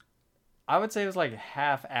 I would say it was like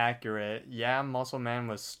half accurate. Yeah, Muscle Man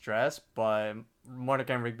was stressed, but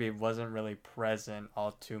Mordecai and Rigby wasn't really present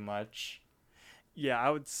all too much. Yeah, I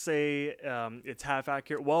would say it's half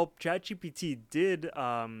accurate. Well, ChatGPT did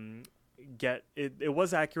get it. It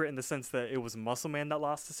was accurate in the sense that it was Muscle Man that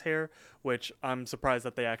lost his hair, which I'm surprised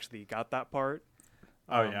that they actually got that part.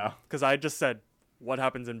 Oh yeah, because I just said what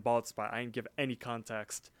happens in Bald Spot. I didn't give any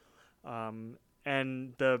context. And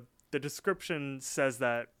the description says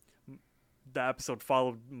that the episode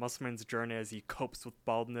followed Muscleman's journey as he copes with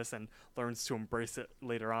baldness and learns to embrace it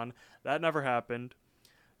later on. That never happened.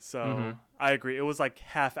 So I agree. It was like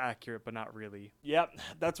half accurate, but not really. Yep,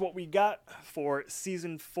 that's what we got for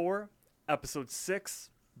season 4, episode 6,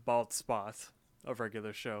 Bald Spot of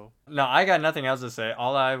regular show. No, I got nothing else to say.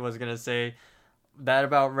 All I was going to say, that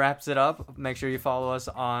about wraps it up. Make sure you follow us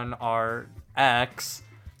on our X,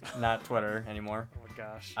 not Twitter anymore. Oh my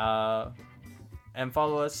gosh. And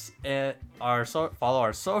follow us at follow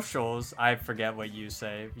our socials. I forget what you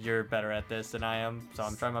say. You're better at this than I am, so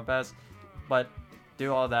I'm trying my best. But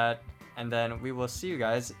do all that, and then we will see you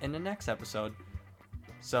guys in the next episode.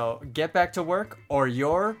 So get back to work, or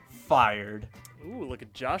you're fired. Ooh, look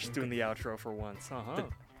at Josh doing the outro for once.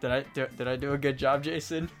 Did I do a good job,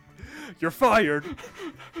 Jason? You're fired.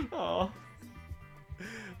 Oh. All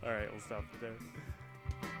right, we'll stop it there.